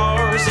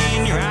stars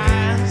in your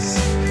eyes,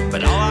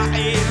 but all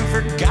I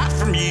ever got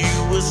from you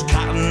was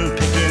cotton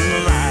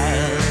picking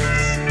lies.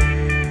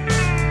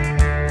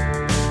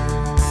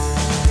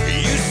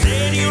 You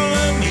said you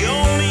loved me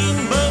only,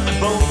 but we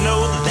both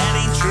know that that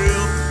ain't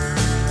true.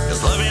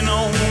 'Cause loving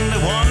only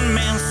one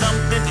meant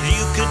something that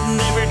you could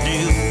never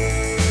do.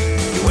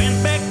 You went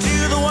back to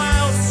the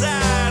wild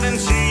side and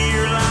see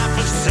your life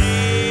was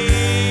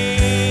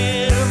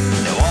sad.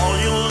 Now all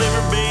you'll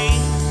ever be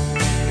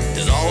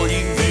is all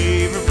you've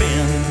ever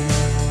been.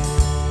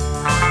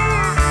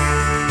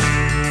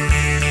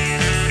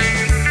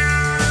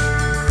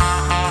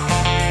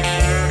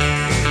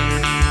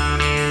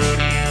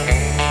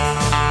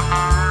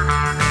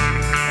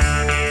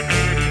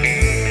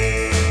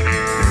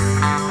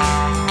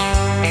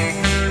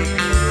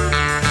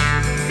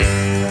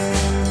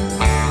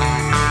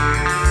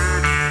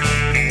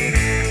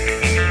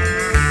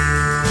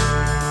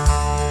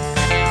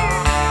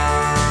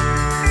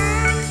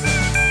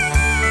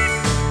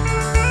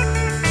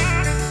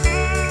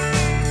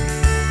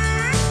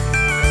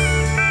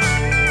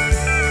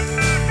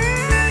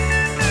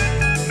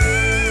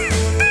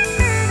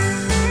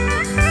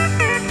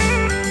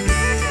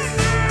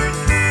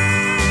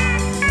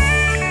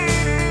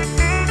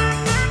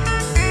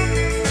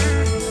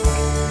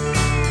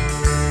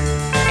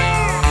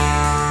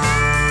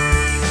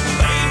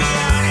 Baby,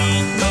 I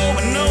ain't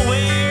going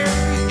nowhere,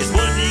 is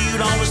what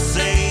you'd always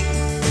say.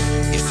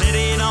 You said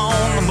it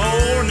on the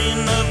morning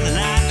of the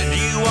night that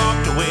you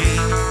walked away.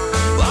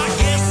 Well, I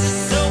guess this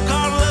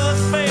so-called love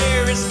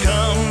affair has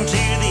come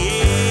to the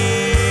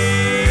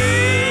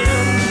end.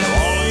 Now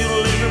all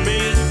you'll ever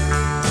be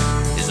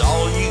is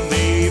all you've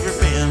ever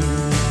been.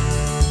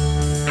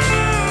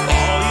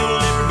 All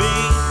you'll ever be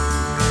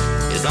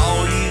is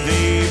all you've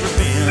ever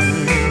been.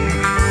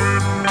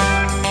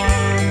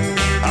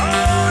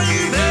 All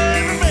you've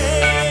ever been.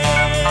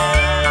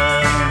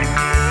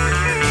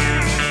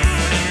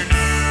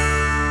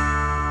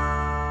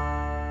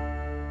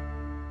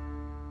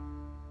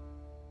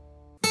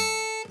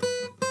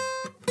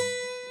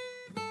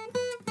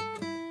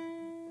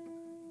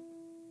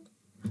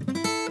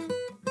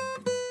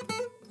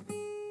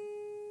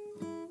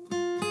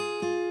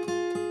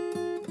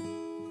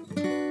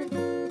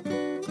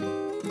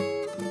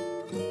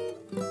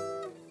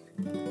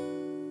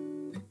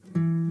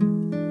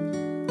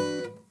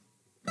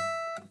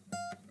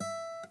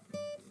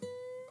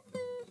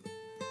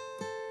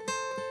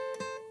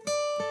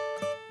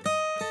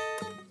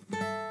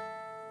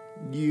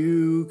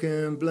 You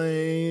can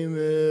blame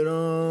it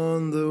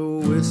on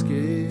the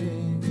whiskey.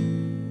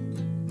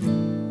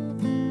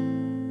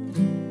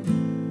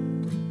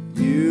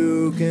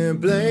 You can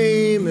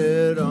blame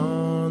it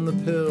on the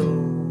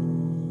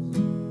pills.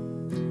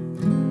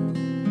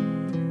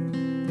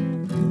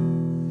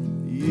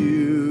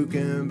 You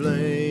can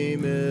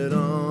blame it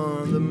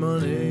on the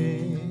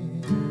money.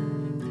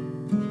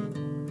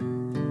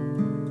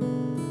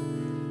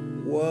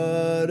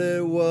 What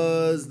it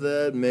was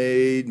that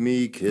made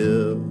me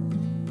kill.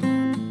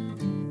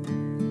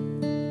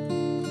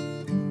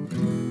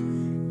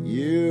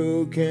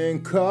 You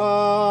can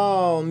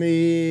call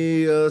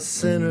me a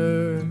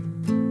sinner.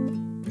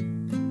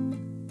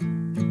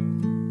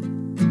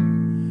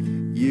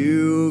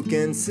 You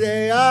can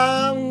say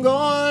I'm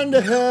going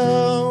to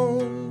hell.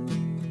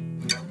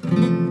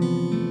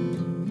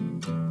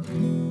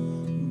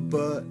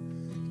 But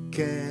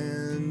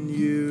can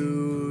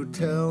you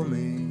tell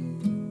me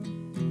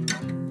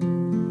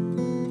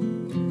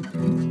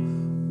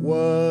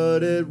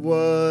what it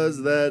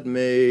was that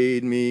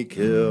made me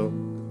kill?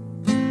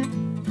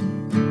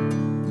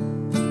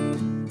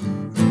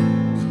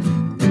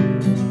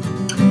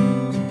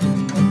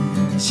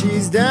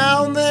 She's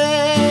down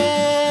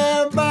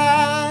there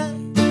by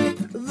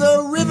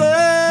the river,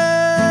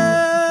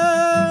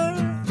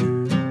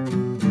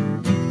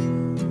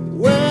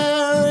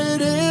 where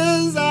it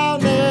is I'll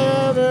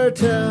never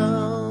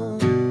tell.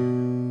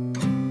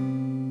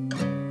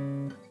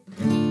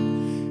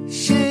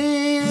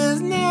 She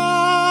is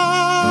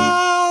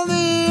now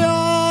the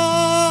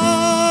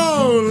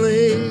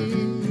only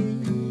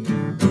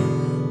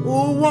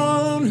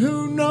one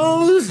who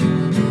knows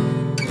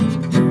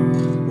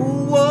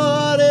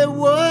what it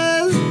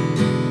was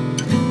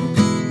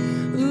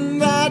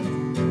that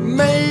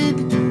made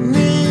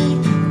me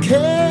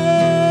care.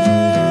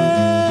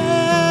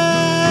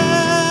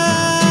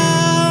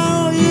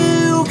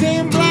 You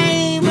can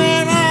blame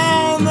it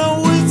on the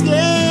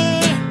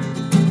whiskey.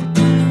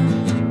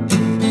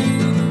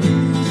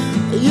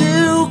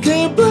 You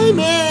can blame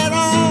it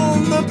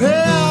on the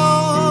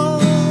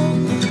pill.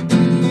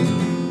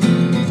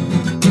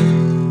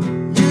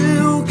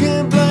 You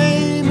can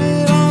blame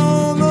it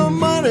on the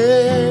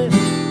money.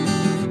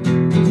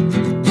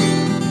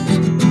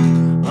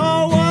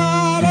 Oh,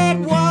 what it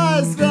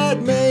was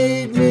that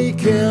made me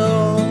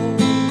kill.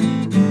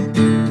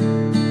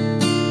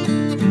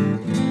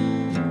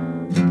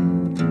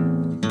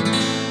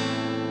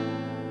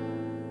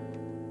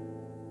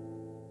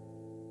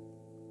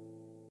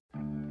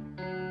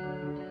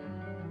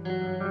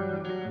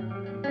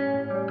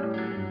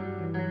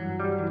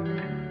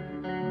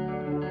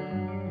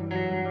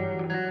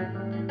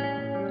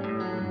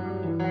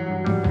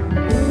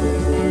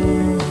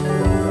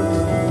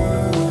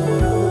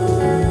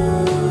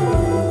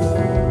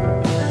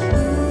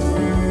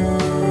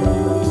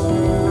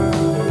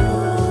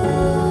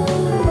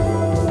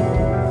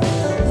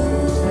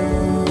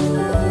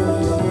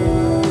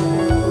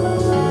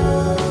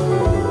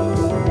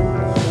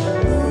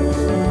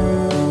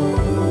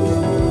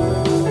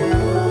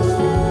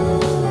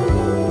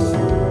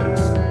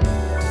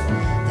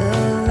 The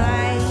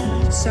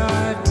lights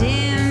are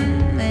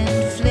dim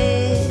and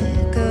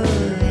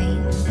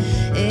flickering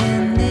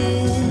in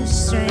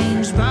this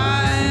strange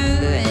bar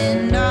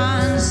and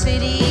on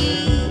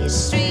city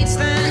streets.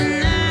 The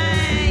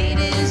night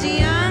is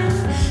young,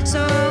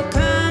 so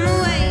come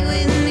away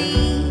with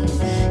me.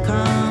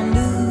 Come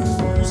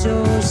lose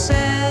yourself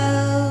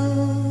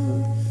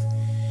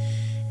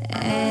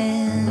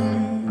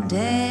and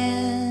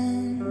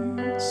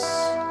dance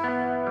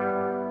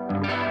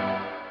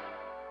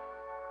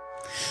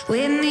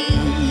with me.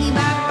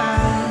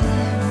 Bye-bye,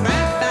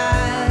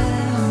 bye-bye,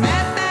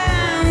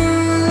 bye-bye,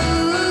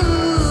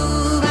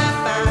 ooh,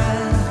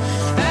 bye-bye,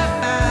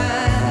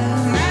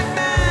 bye-bye,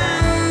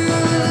 bye-bye.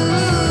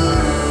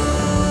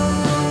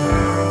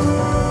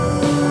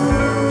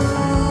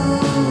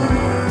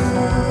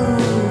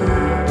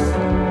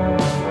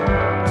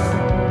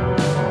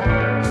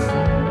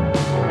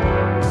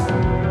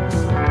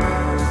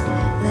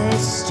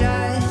 Let's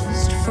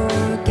just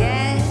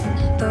forget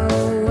the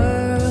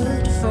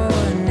world for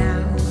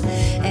now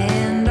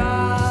and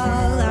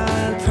all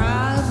our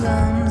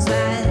problems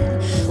that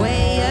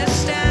weigh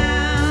us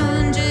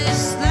down,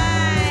 just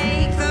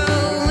like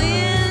the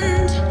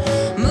wind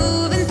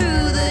moving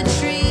through the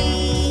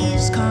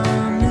trees.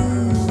 Come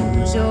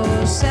lose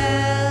yourself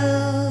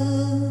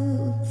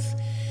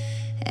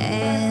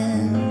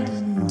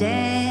and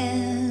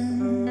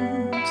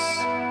dance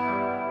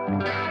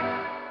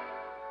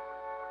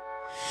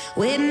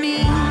with me.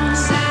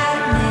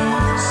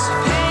 Sadness,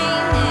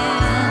 pain,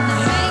 and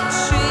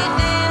hatred,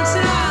 dance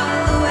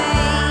all the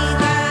way.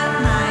 Got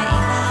my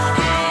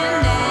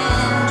hand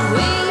and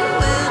we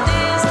will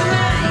dance the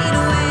night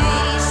away.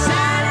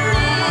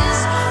 Sadness,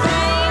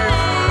 pain,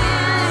 and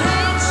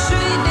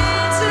hatred,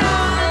 dance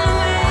all the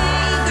way.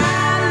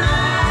 Got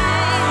my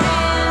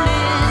hand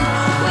and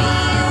we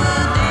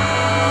will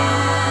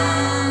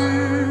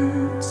dance.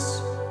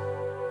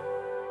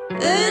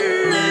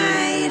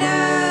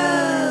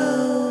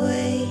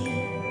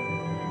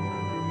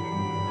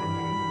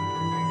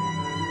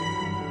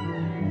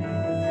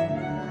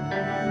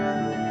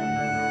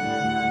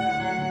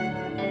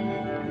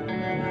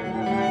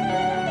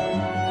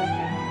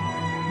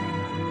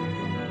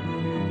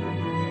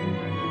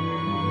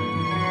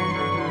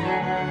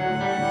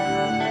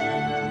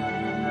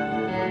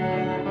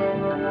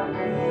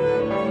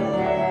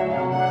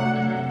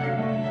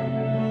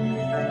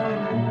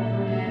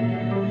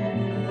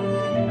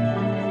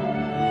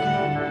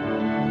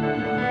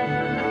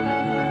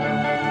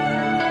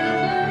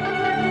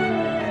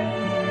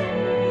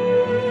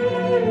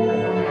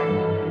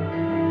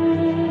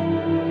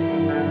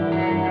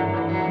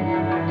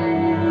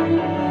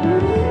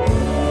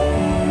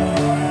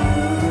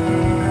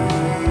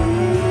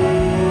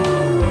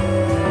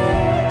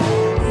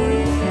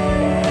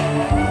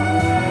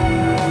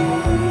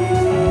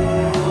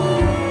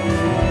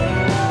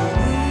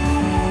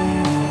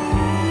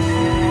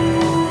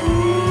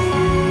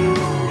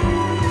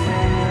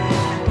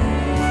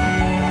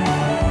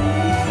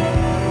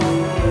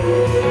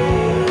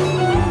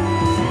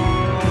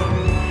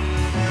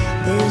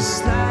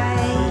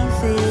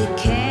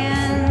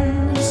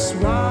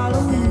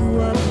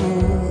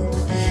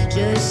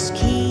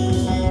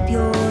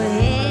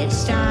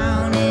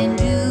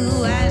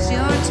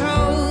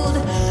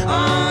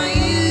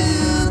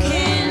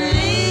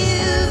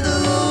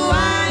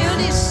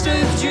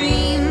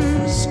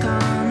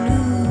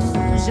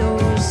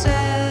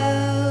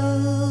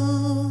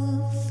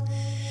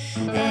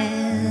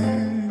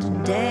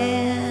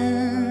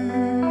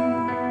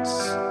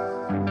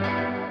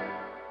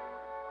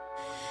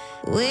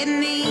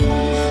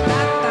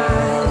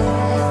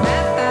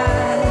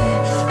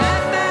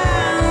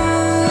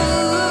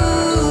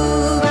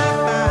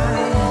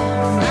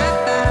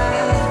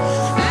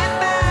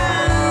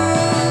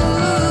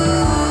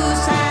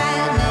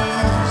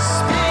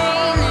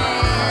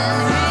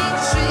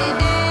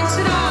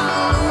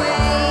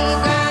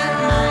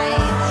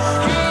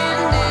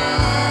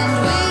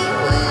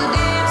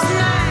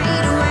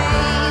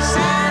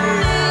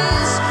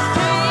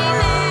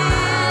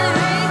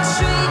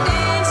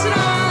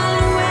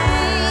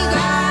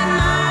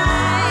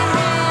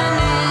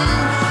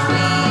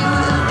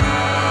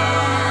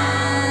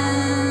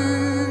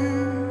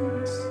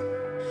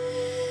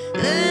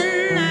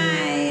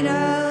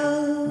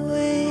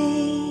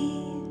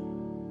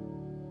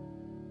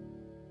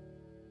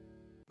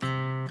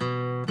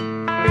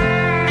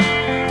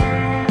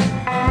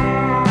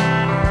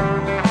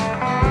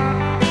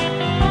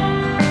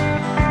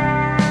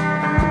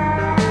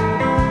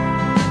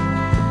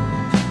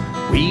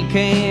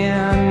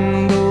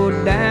 can't go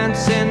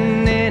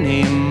dancing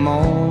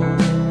anymore.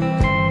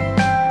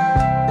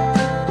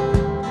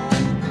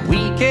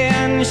 We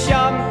can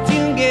shop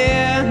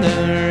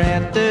together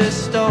at the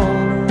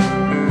store.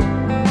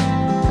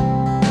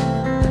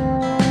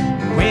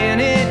 When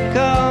it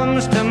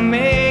comes to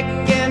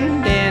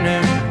making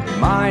dinner,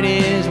 might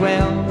as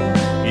well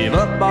give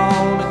up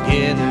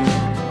altogether.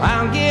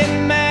 I'll get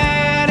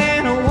mad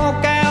and I'll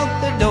walk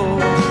out the door.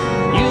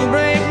 You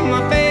break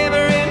my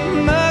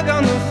favorite mug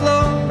on the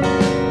floor.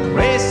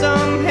 Raise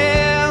some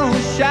hell,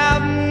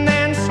 shouting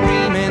and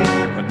screaming,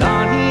 but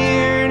not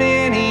hearing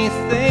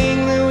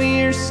anything that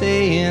we're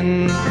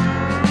saying.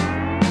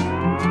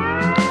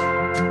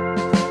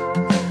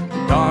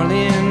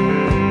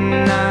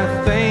 Darling,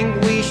 I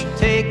think we should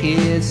take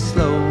it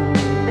slow,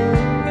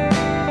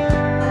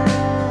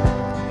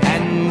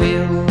 and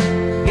we'll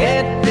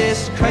get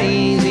this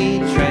crazy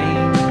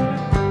train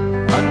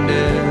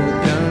under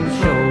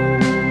control.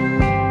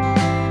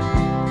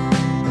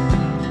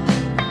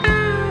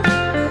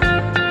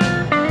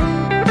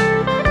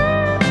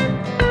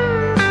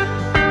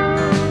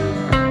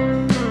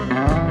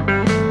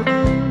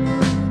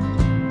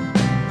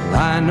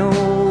 I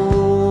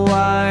know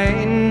I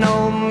ain't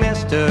no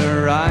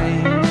Mr.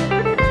 Right.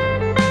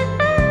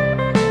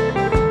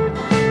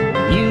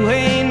 You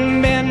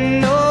ain't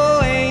been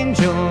no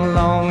angel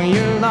all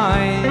your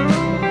life.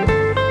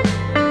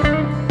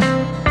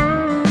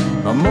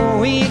 The more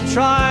we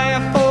try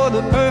for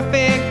the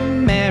perfect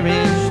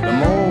marriage, the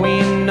more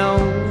we know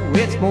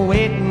it's more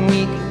weight than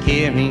we can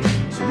carry.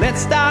 So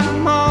let's stop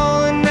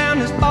hauling down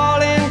this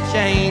ball and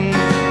chain,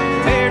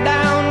 tear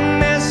down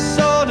this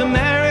old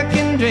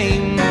American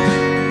dream,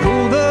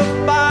 cool the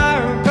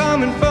fire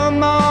coming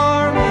from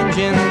our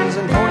engines,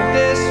 and point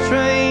this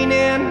train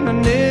in a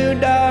new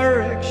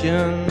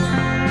direction.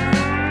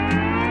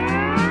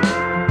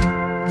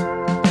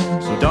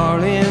 So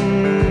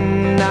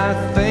darling, I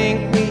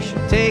think we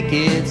should take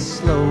it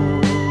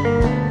slow,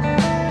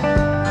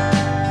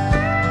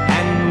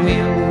 and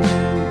we'll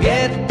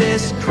get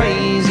this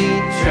crazy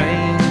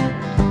train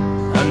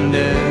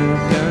under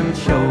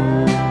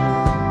control.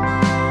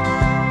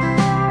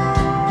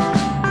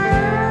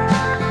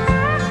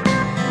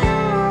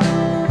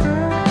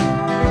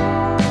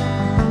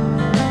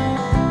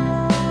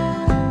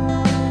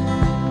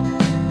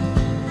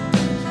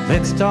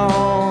 Let's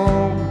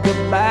talk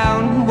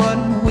about what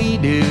we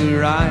do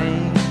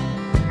right.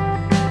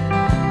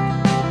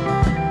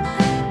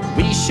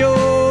 We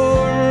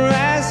sure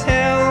as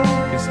hell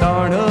can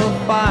start a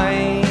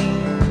fight.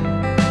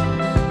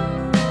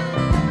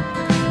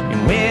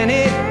 And when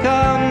it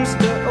comes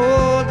to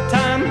old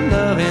time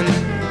loving,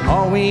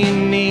 all we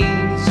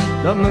need's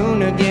the moon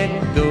to get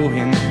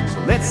going. So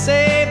let's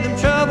save the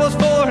troubles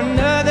for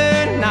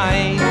another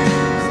night.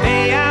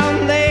 Stay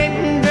out late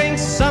and drink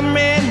some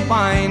red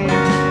wine.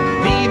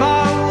 Leave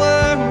our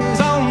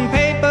worries on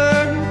paper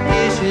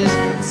dishes.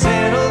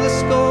 Settle the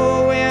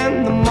score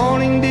when the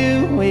morning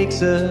dew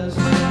wakes us.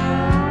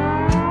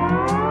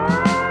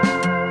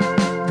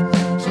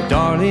 So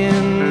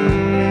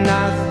darling,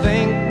 I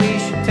think we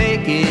should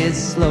take it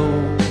slow,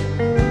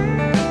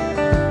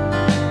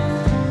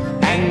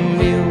 and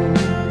we'll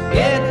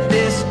get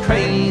this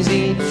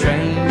crazy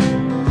train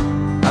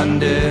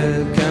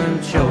under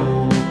control.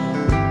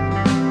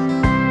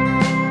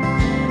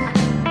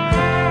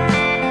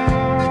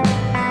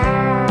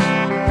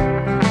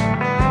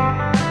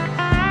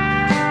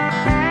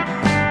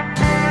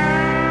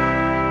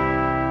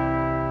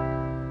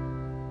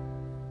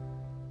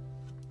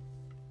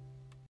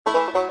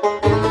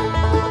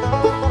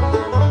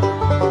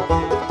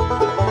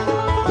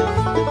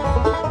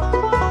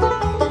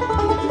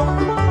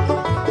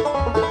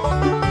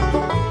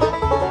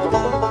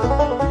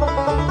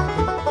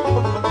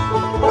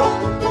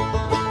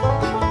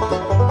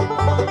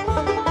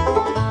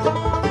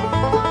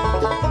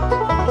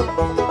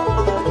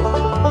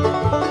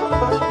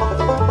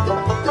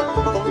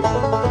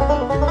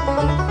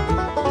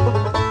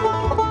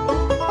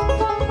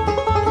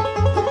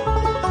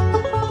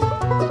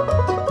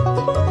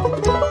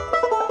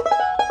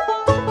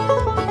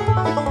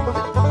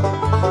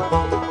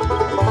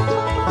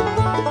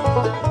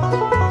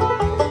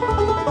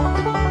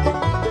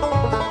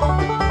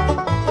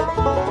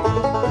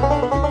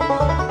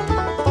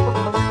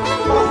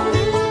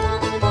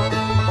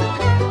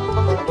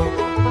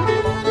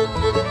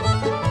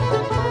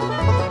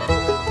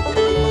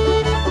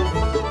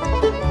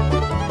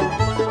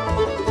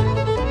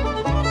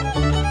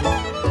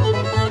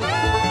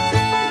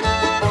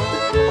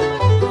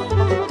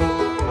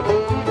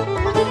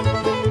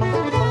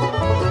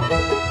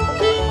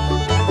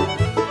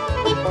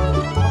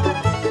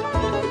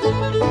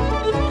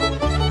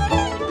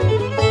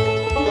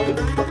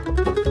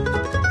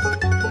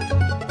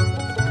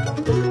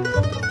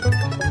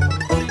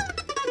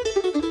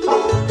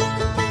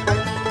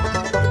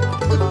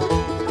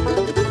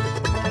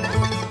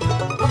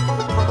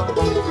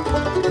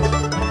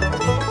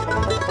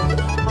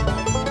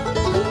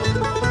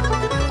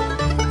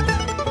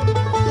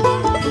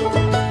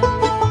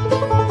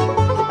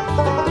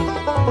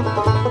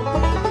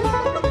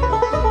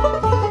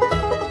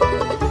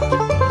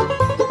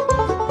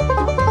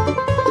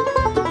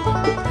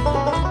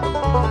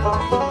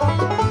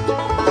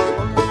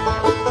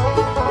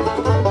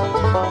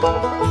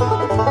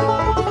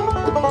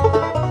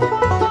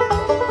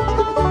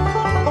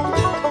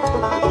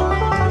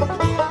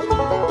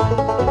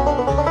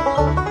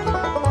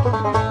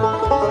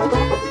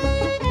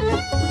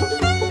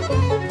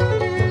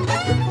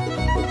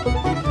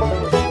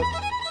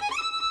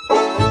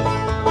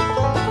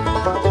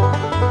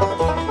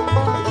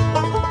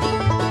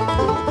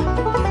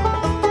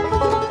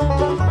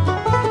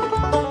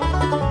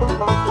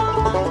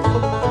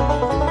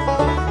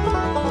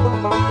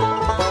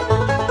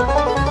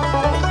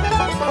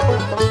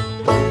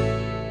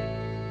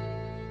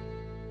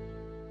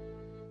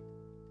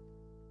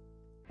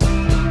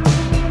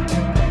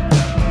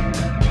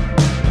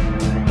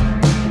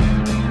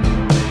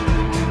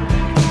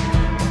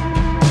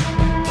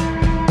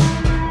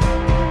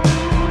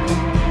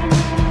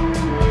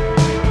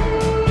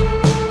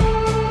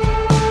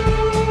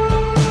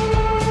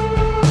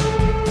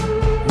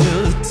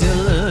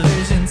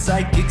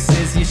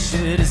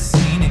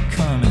 seen it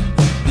coming.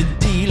 The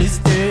dealer's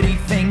dirty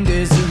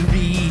fingers are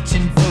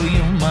reaching for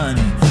your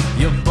money.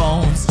 Your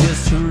bones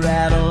just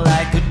rattle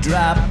like a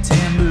drop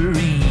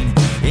tambourine,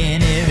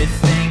 and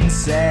everything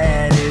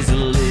sad is a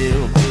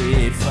little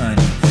bit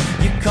funny.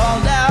 You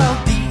called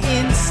out the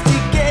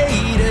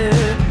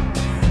instigator,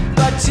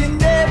 but you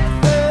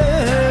never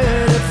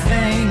heard a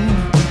thing.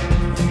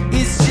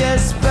 It's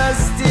just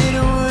busted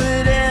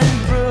wood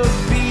and broke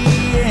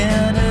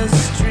piano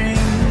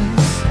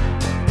strings.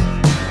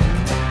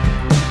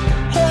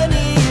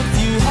 Honey, if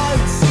your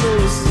heart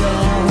slows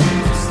down,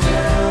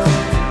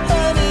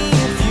 honey,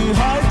 if your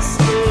heart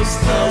slows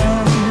down,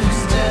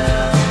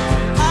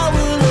 I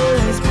will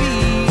always be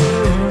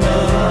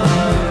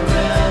around.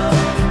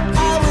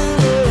 I will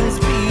always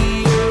be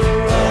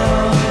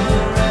around.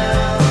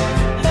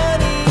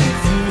 Honey, if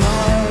your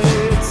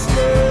heart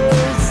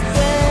slows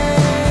down.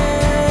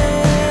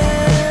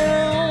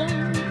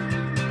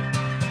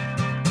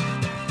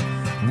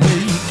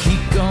 Will you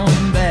keep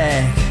going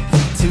back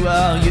to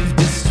all you've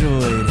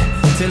destroyed,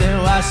 till it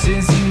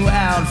washes you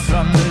out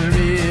from the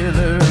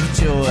river of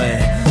joy?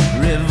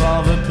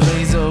 Revolver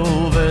plays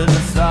over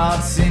the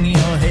thoughts in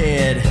your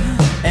head,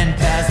 and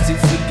paths to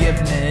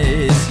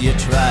forgiveness you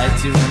try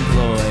to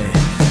employ.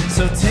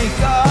 So take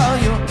all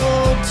your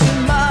old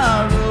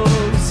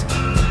tomorrows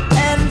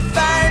and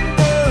find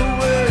the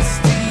worst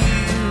to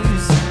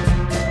use,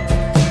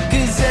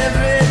 'cause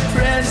every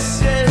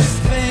precious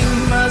thing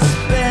must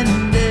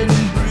bend and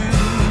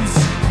bruise.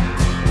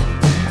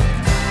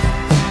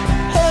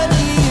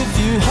 Honey, if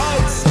your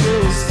heart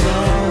slows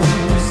down,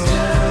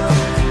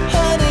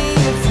 honey,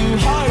 if your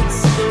heart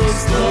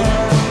slows down,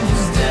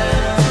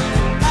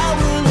 I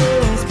will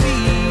always be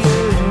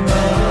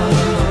around.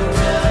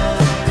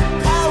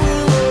 I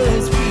will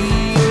always be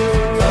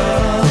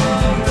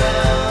around.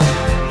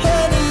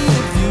 Honey,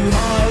 if your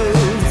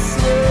heart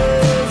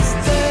slows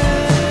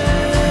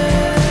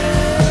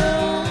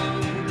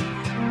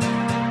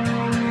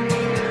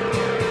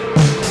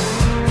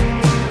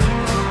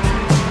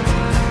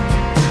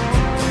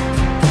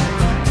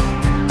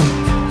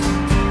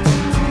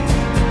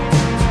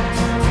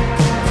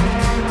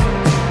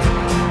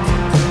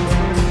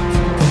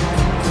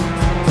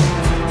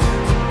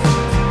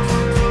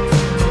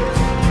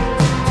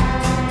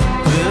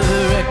Well,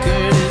 the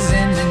record is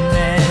ending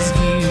as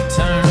you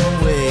turn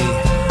away.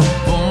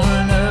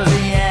 Born of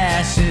the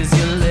ashes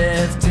you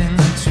left in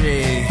the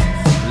tray,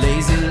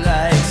 lazy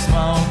like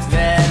smoke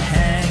that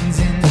hangs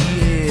in the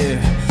air,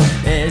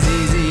 as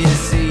easy to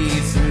see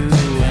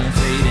through and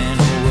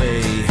fading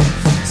away.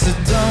 So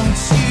don't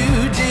you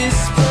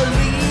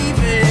disbelieve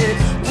it,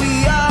 we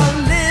all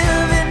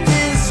live in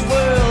this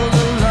world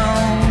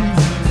alone,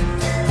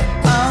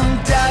 on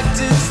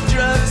doctor's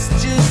drugs,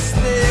 just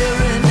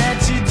staring at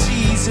your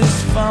Jesus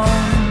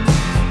phone.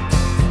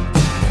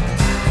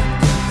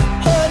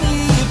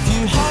 Honey, if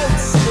your heart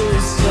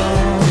slows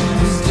down,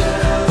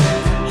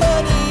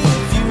 honey,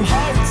 if your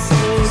heart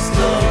slows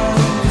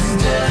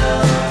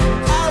down,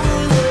 I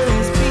will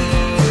always be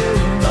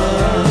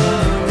around.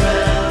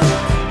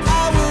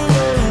 I will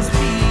always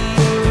be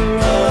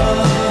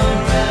around.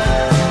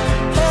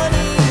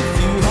 Honey, if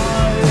your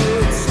heart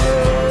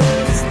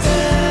slows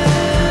down.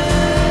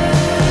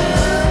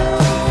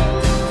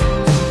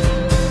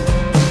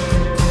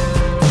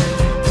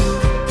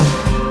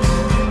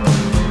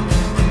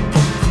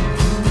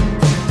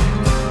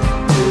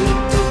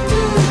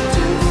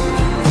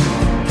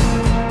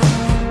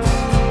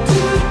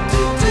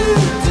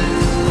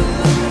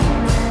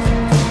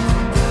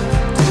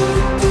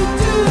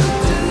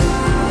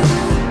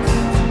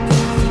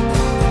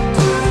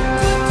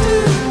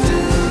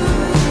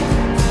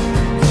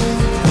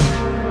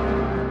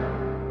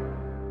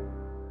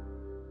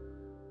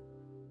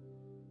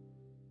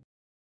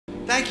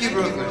 Thank you,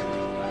 Brooklyn.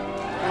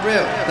 For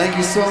real. Thank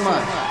you so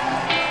much.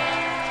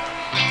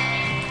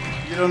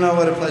 You don't know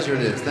what a pleasure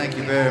it is. Thank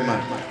you very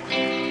much.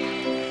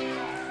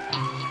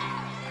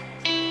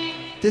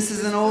 This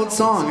is an old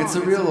song. It's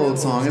a real old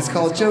song. It's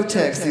called Joe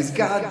Tex. These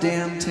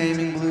goddamn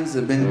taming blues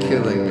have been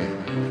killing me.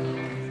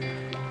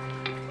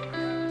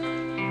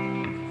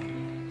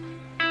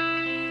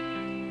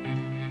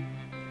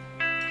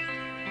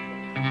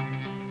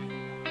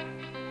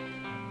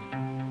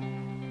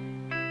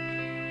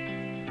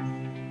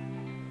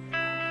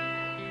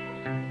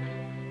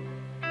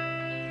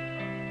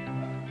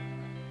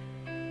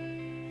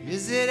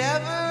 Is it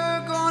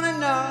ever gonna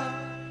not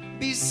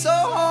be so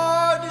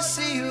hard to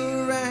see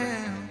you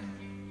around?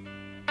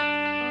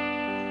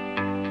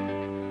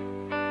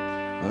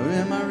 Or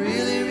am I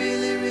really,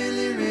 really,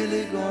 really,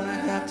 really gonna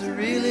have to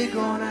really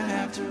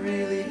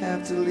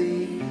have to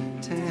leave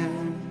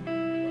town?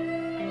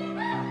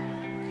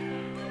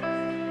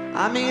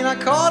 I mean, I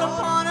called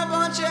upon a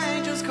bunch of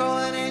angels,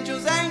 calling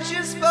angels. Ain't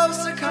you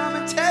supposed to come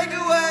and take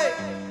away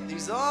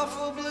these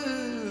awful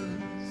blues?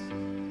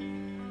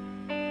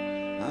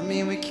 I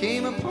mean, we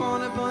came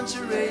upon a bunch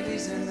of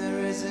rabies, and there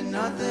isn't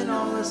nothing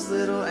all us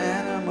little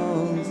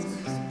animals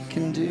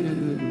can do.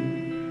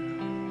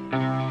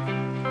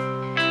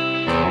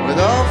 With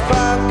all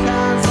 5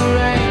 kinds of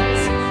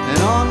rains and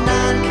all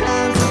 9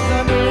 kinds of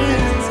thunder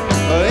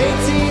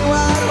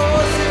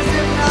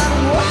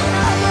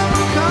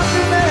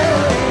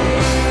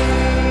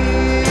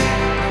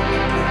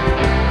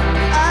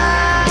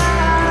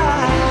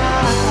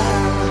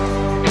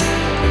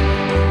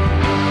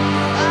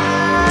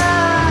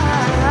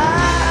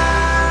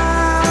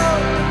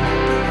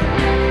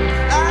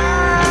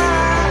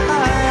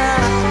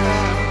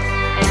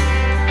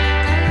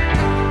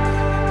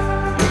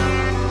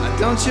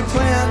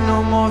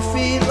more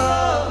feet,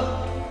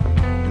 love,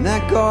 in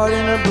that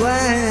garden of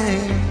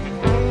blame.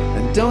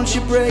 And don't you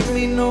break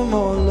me no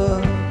more,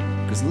 love,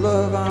 'cause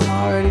love, I'm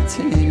already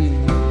tamed.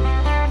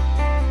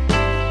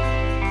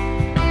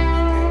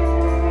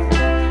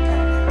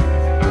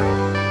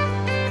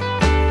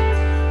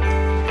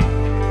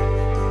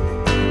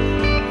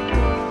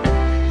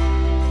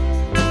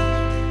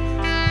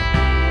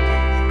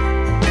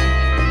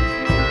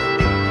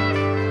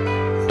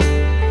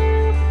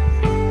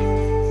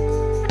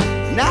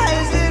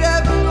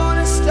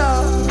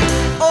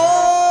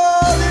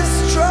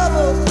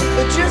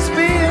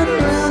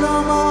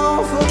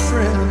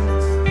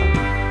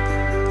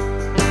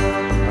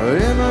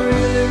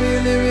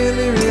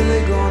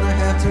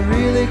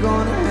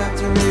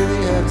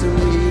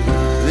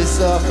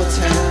 Awful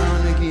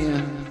town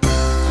again.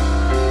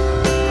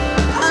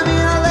 I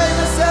mean, I lay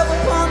myself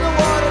upon the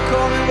water,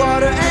 call me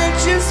water. Ain't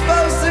you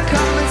supposed to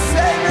come and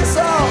save us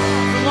all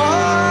from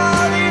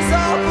all these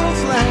awful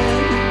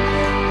flames?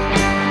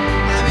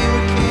 I mean,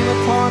 we came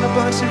upon a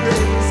bunch of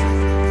rays,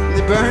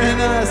 they're burning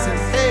us, and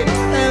hey,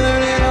 they're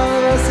learning all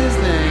of us his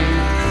name.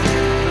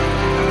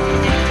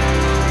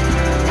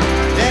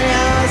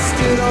 Anyhow, I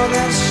stood on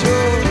that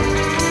shore,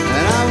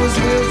 and I was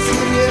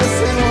wilting, yes,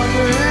 and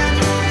wondering,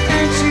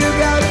 ain't you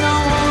got no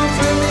one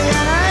for me,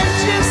 and ain't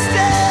you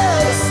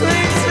still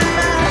sweet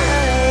tonight?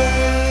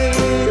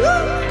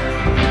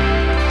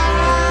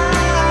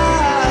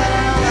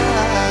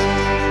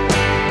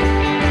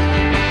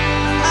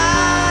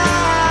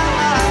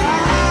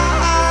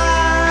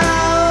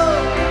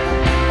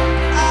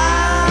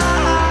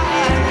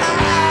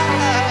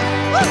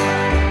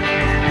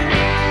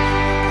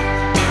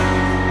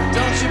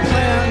 Don't you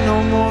plant no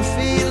more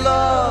feet,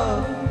 love,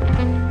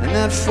 in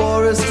that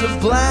forest of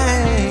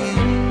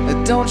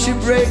blame. Don't you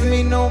break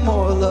me no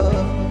more,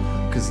 love,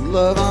 'cause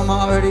love, I'm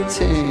already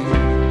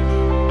tamed.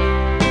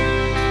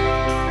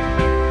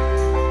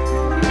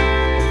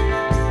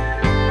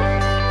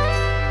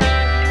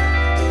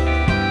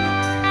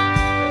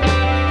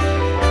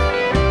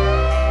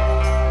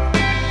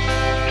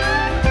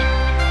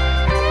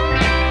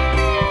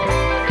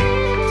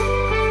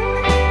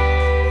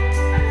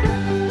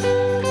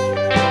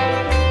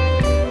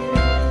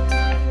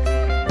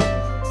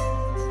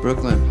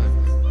 Brooklyn.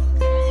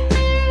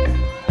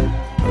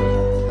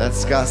 That's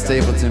Scott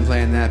Stapleton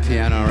playing that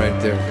piano right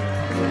there.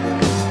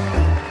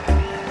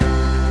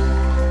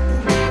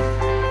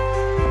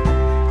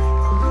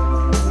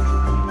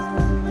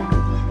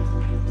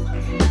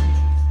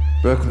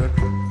 Brooklyn.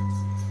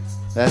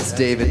 That's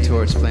David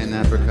Torch playing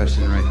that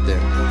percussion right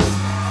there.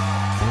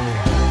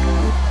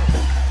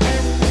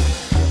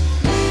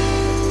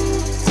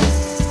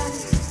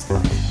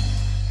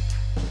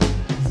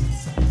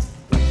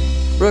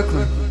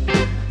 Brooklyn.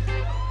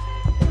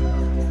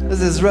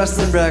 This is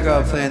Rustin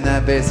Bragoff playing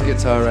that bass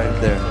guitar right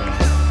there.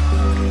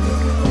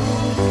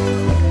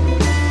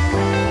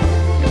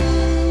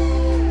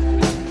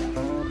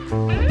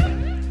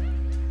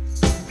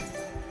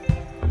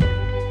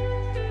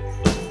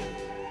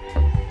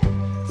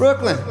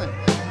 Brooklyn.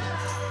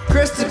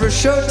 Christopher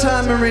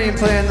Showtime Marine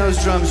playing those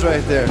drums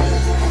right there.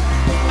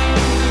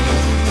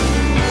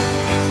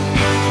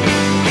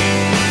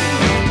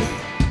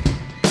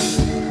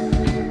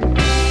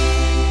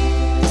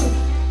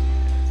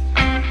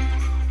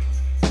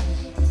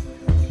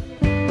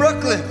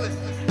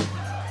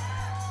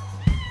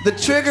 The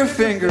trigger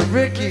finger,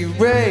 Ricky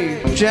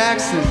Ray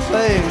Jackson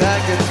playing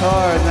that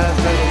guitar and that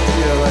pedal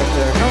steel right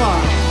there. Come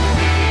on.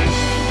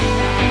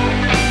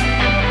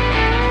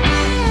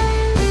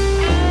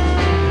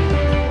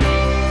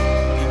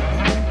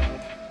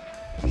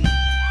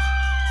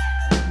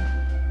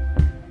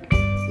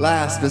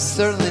 Last but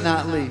certainly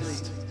not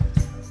least,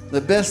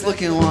 the best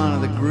looking one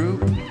of the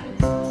group,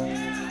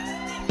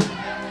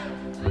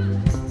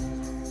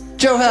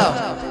 Joe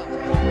Howe,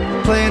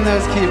 playing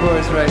those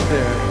keyboards right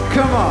there.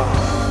 Come on.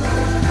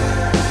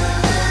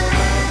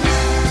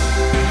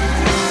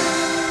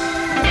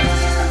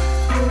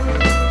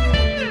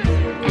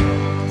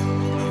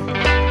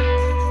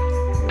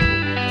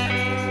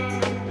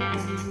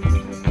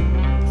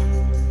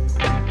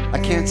 I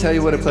can't tell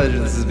you what a pleasure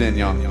this has been,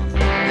 y'all.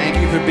 Thank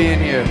you for being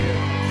here.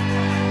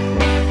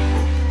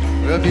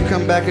 We hope you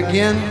come back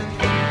again.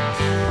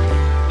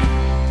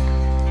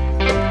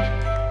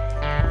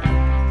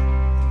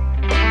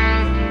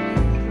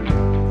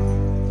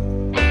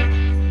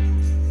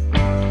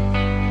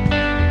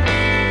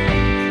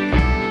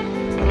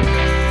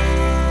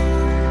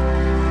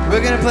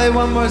 We're gonna play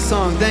one more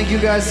song. Thank you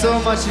guys so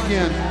much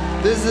again.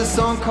 This is a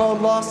song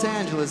called Los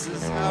Angeles.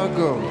 This is how it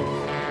goes.